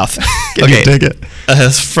 Shut your mouth. Can you dig it?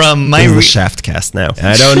 From my... This is a Shaft cast now.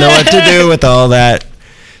 I don't know what to do with all that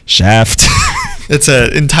Shaft. It's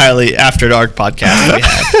an entirely after dark podcast we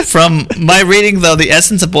have. From my reading, though, the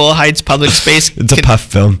essence of Boyle Heights public space... It's a puff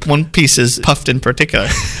film. One piece is puffed in particular.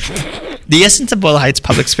 The essence of Boyle Heights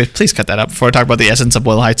public space... Please cut that up before I talk about the essence of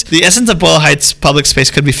Boyle Heights. The essence of Boyle Heights public space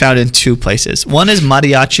could be found in two places. One is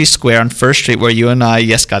Mariachi Square on 1st Street, where you and I,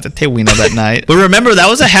 yes, got the Tehuino that night. But remember, that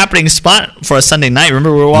was a happening spot for a Sunday night.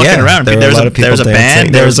 Remember, we were walking around. There were a lot of people there was a dancing.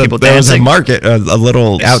 band. There was people dancing. There was a market, a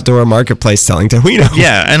little outdoor marketplace selling Tehuino.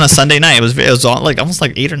 Yeah, and a Sunday night. It was all, like almost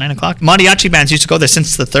like 8 or 9 o'clock. Mariachi bands used to go there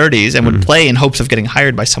since the 30s and would play in hopes of getting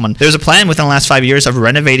hired by someone. There was a plan within the last 5 years of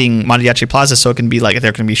renovating Mariachi Plaza so it can be like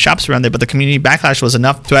there can be shops around there, but the community backlash was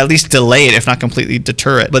enough to at least delay it, if not completely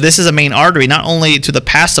deter it. But this is a main artery, not only to the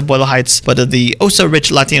past of Boyle Heights, but of the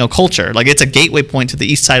rich Latino culture. Like, it's a gateway point to the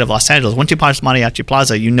east side of Los Angeles. Once you pass Mariachi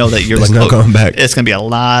Plaza, you know that you're There's no going back. It's going to be a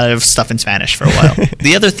lot of stuff in Spanish for a while.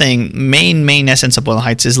 The other thing, main essence of Boyle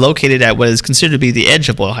Heights is located at what is considered to be the edge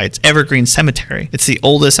of Boyle Heights, Evergreen Cemetery. It's the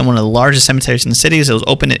oldest and one of the largest cemeteries in the city. It was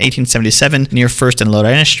opened in 1877 near 1st and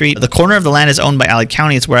Lorena Street. The corner of the land is owned by Alley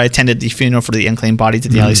County. It's where I attended the funeral for the unclaimed bodies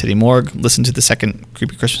at the Alley City Morgue, listened to the second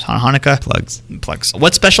Creepy Christmas on Hanukkah. Plugs.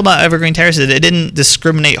 What's special about Evergreen Terrace is it didn't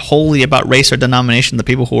discriminate wholly about race or denomination of the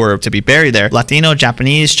people who were to be buried there. Latino,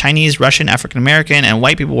 Japanese, Chinese, Russian, African American, and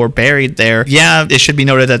white people were buried there. Yeah, it should be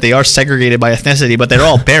noted that they are segregated by ethnicity, but they're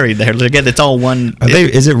all buried there. Again, it's all one.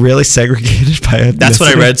 Is it really segregated by ethnicity? That's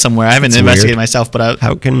what I read somewhere. I haven't investigated myself, but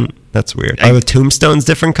that's weird. Are the tombstones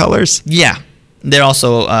different colors? Yeah. They're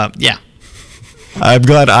also, yeah. I'm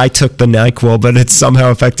glad I took the NyQuil, but it's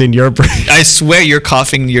somehow affecting your brain. I swear you're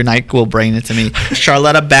coughing your NyQuil brain into me.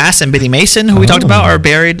 Charlotta Bass and Biddy Mason, who we talked about, are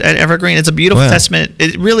buried at Evergreen. It's a beautiful testament.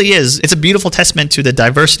 It really is. It's a beautiful testament to the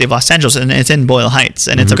diversity of Los Angeles, and it's in Boyle Heights.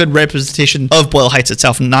 And it's a good representation of Boyle Heights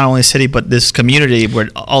itself, not only the city, but this community where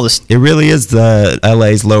all this... It really is the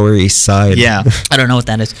LA's Lower East Side. Yeah. I don't know what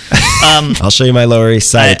that is. I'll show you my Lower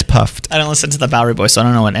East Side. It's puffed. I don't listen to the Bowery Boys, so I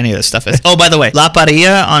don't know what any of this stuff is. Oh, by the way, La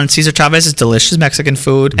Paria on Cesar Chavez is delicious Mexican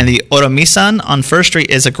food. And the Oromisan on First Street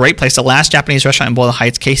is a great place. The last Japanese restaurant in Boyle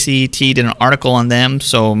Heights. KCT did an article on them.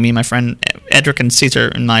 So me and my friend Edric and Cesar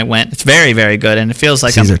and I went. It's very, very good. And it feels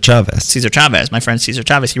like Cesar Chavez. My friend Cesar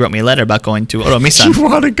Chavez, he wrote me a letter about going to Oromisan. You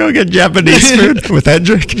want to go get Japanese food with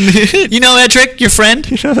Edric? You know Edric, your friend?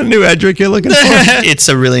 You know the new Edric you're looking for? It's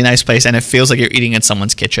a really nice place, and it feels like you're eating in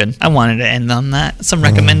someone's kitchen. I wanted to end on that. Some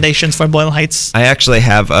recommendations for Boyle Heights. I actually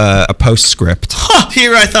have a postscript.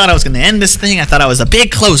 Here I thought I was going to end this thing. I thought I was a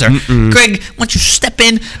big closer. Greg, why don't you step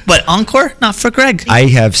in? But encore, not for Greg. I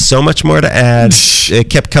have so much more to add. It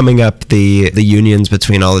kept coming up, the unions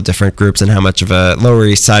between all the different groups and how much of a Lower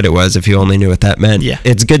East Side it was, if you only knew what that meant. Yeah.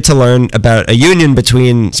 It's good to learn about a union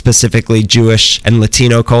between specifically Jewish and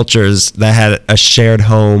Latino cultures that had a shared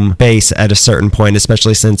home base at a certain point,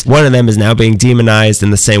 especially since one of them is now being demonized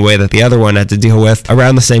in the same way that the other one had to deal with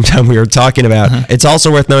around the same time we were talking about. It's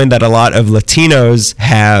also worth knowing that a lot of Latinos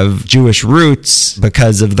have Jewish roots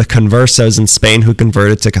because of the conversos in Spain who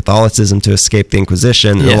converted to Catholicism to escape the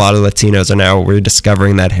Inquisition. Yeah. A lot of Latinos are now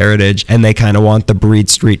rediscovering that heritage, and they kind of want the Breed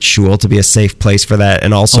Street Shul to be a safe place for that,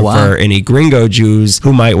 and also for any gringo Jews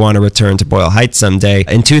who might want to return to Boyle Heights someday.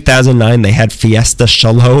 In 2009, they had Fiesta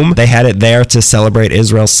Shalom. They had it there to celebrate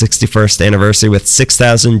Israel's 61st anniversary with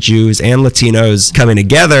 6,000 Jews and Latinos coming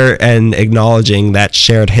together and acknowledging that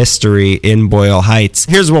shared history in Boyle Heights.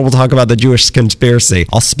 Here's what we'll talk about the Jewish conspiracy.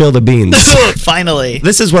 I'll spill the beans. Finally.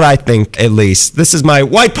 This is what I think, at least. This is my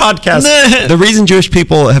white podcast. The reason Jewish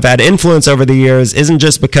people have had influence over the years isn't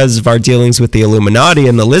just because of our dealings with the Illuminati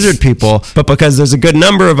and the lizard people, but because there's a good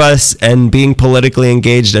number of us, and being politically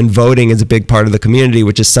engaged and voting is a big part of the community,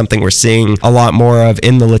 which is something we're seeing a lot more of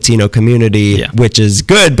in the Latino community, which is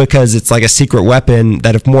good because it's like a secret weapon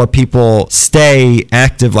that if more people stay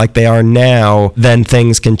active like they are now, then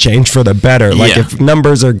things can change for the better. Like if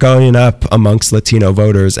numbers are going up amongst Latino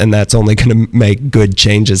voters, and that's only going to make good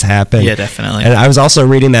changes happen. Yeah, definitely. And I was also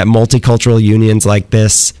reading that multicultural unions like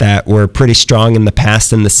this that were pretty strong in the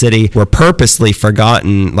past in the city were purposely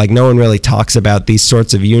forgotten. Like no one really talks about these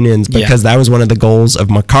sorts of unions because that was one of the goals of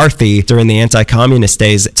McCarthy during the anti-communist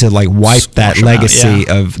days, to like wipe that legacy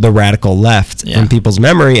of the radical left from people's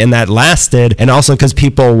memory, and that lasted. And also because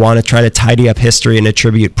people want to try to tidy up history and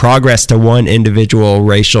attribute progress to one individual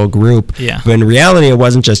racial group. But in reality, it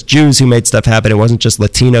wasn't just Jews who made stuff happen. It wasn't just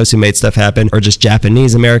Latinos who made stuff happen, or just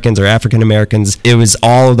Japanese Americans or African Americans. It was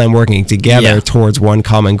all of them working together towards one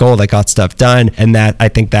common goal that got stuff done. And that, I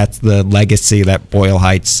think that's the legacy that Boyle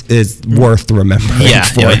Heights is worth remembering for.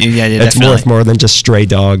 It's worth more than just stray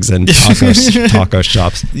dogs and taco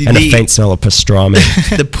shops and a faint smell of pastrami.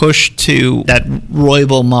 The push to that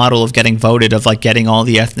Roybal model of getting voted, of like getting all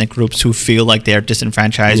the ethnic groups who feel like they're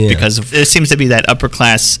disenfranchised because of, there seems to be that upper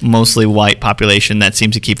class, mostly white population that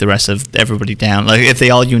seems to keep the rest of everybody down. Like if they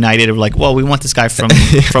all united and were like, well, we want this guy from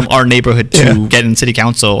our neighborhood to get in city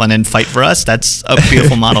council and then fight for us, that's a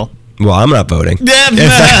beautiful model. Well, I'm not voting. If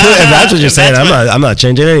that's what you're saying, I'm not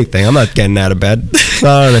changing anything. I'm not getting out of bed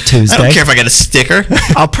on a Tuesday. I don't care if I get a sticker.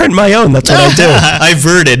 I'll print my own. That's what I do. I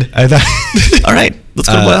verted. All right, let's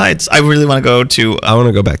go to Boyle Heights. I really want to go to... I want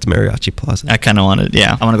to go back to Mariachi Plaza. I kind of want to,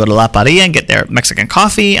 I want to go to La Paria and get their Mexican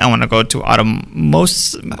coffee. I want to go to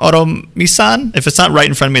Oromisan. If it's not right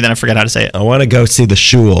in front of me, then I forget how to say it. I want to go see the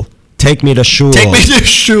shul. Take me to shul. Take me to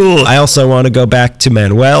shul. I also want to go back to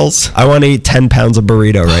Manuel's. I want to eat 10 pounds of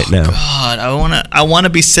burrito right now. God, I want to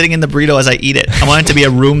be sitting in the burrito as I eat it. I want it to be a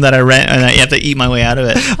room that I rent and I have to eat my way out of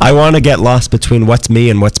it. I want to get lost between what's me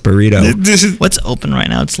and what's burrito. What's open right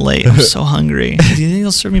now? It's late. I'm so hungry. Do you think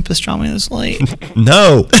they'll serve me pastrami this late?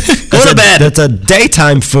 No. Go to bed. That's a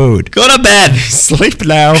daytime food. Go to bed. Sleep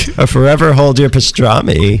now or forever hold your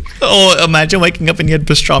pastrami. Oh, imagine waking up and you had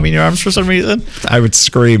pastrami in your arms for some reason. I would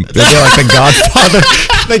scream. They're like the Godfather.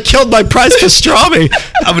 They killed my prize pastrami.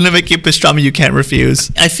 I'm going to make you pastrami you can't refuse.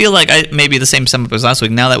 I feel like maybe the same sum up as last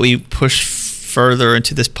week. Now that we push further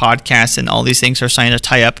into this podcast and all these things are starting to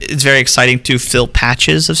tie up, it's very exciting to fill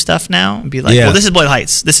patches of stuff now and be like, well, this is Boyle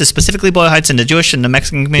Heights. This is specifically Boyle Heights and the Jewish and the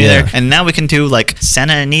Mexican community there. And now we can do like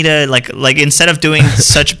Santa Anita, like instead of doing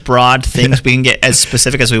such broad things, we can get as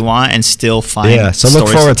specific as we want and still find so stories.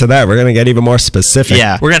 Look forward to that. We're going to get even more specific.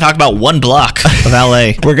 Yeah, we're going to talk about one block of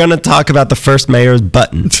LA. We're going to talk about the first mayor's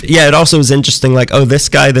button. Yeah, it also was interesting, like, oh, this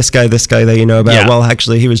guy that you know about, well,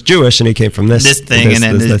 actually, he was Jewish and he came from this thing, and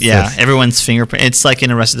then everyone's fingerprint. It's like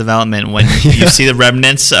in Arrested Development when you see the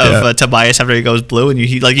remnants of Tobias after he goes blue, and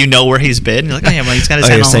you know where he's been. You're like, oh yeah, well, he's got his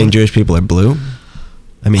hand you're on saying Jewish people are blue?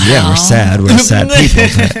 I mean, yeah, we're sad. We're sad people.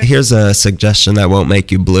 But here's a suggestion that won't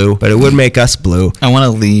make you blue, but it would make us blue. I want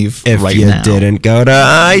to leave If right you now. didn't go to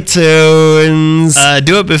iTunes.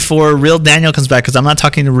 Do it before Real Daniel comes back, because I'm not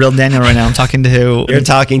talking to Real Daniel right now. I'm talking to... You're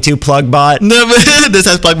talking to Plugbot. No, but this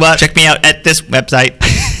has Plugbot. Check me out at this website.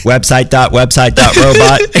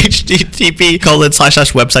 Website.website.robot.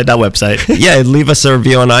 http://website.website. Yeah, leave us a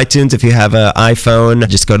review on iTunes. If you have an iPhone,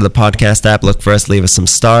 just go to the podcast app, look for us, leave us some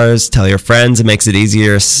stars, tell your friends. It makes it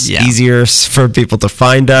easier for people to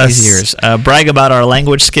find us. Easier. Brag about our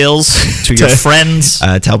language skills to your friends.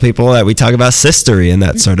 Tell people that we talk about sistery and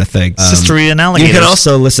that sort of thing. Sistery and alligators. You can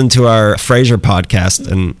also listen to our Frasier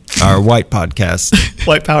podcast and our White podcast.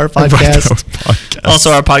 White Power White podcast. Power podcast.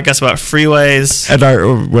 Also our podcast about freeways. And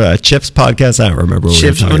our Chips podcast. I don't remember what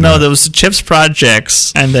Chips. we were talking No, about. there was Chips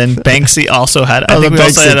Projects, and then Banksy also had. I think we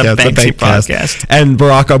also had a Banksy podcast. And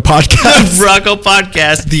Baracko podcast. Brocco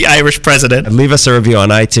podcast. The Irish president. Leave us a review on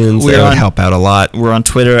iTunes. We're That would on- help out a lot. We're on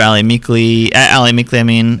Twitter, Ali Meekley. At Ali Meekley, I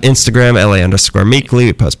mean. Instagram, LA_Meekley.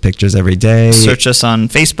 We post pictures every day. Search us on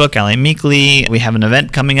Facebook, Ali Meekley. We have an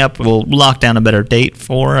event coming up. We'll lock down a better date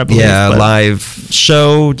for, I believe. Yeah, but- live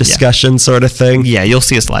show, discussion sort of thing. Yeah, you'll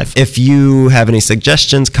see us live. If you have any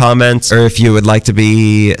suggestions, comments, or if you would like to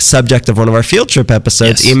be subject of one of our field trip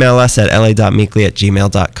episodes, Yes. email us at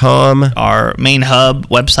la.meekley@gmail.com. Our main hub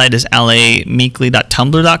website is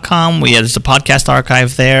lameekley.tumblr.com. There's a podcast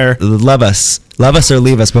archive there. Love us. Love us or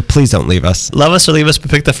leave us, but please don't leave us. Love us or leave us, but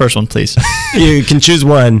pick the first one, please. You can choose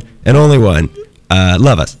one and only one.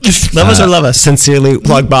 Love us. Love us or love us. Sincerely,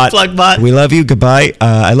 Plugbot. Plugbot. We love you. Goodbye.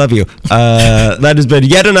 I love you. That has been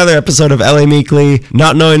yet another episode of LA Meekley,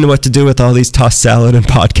 not knowing what to do with all these tossed salad and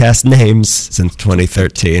podcast names since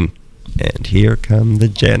 2013. And here come the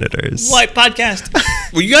janitors. White podcast.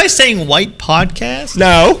 Were you guys saying white podcast?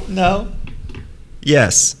 No. No.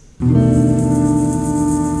 Yes.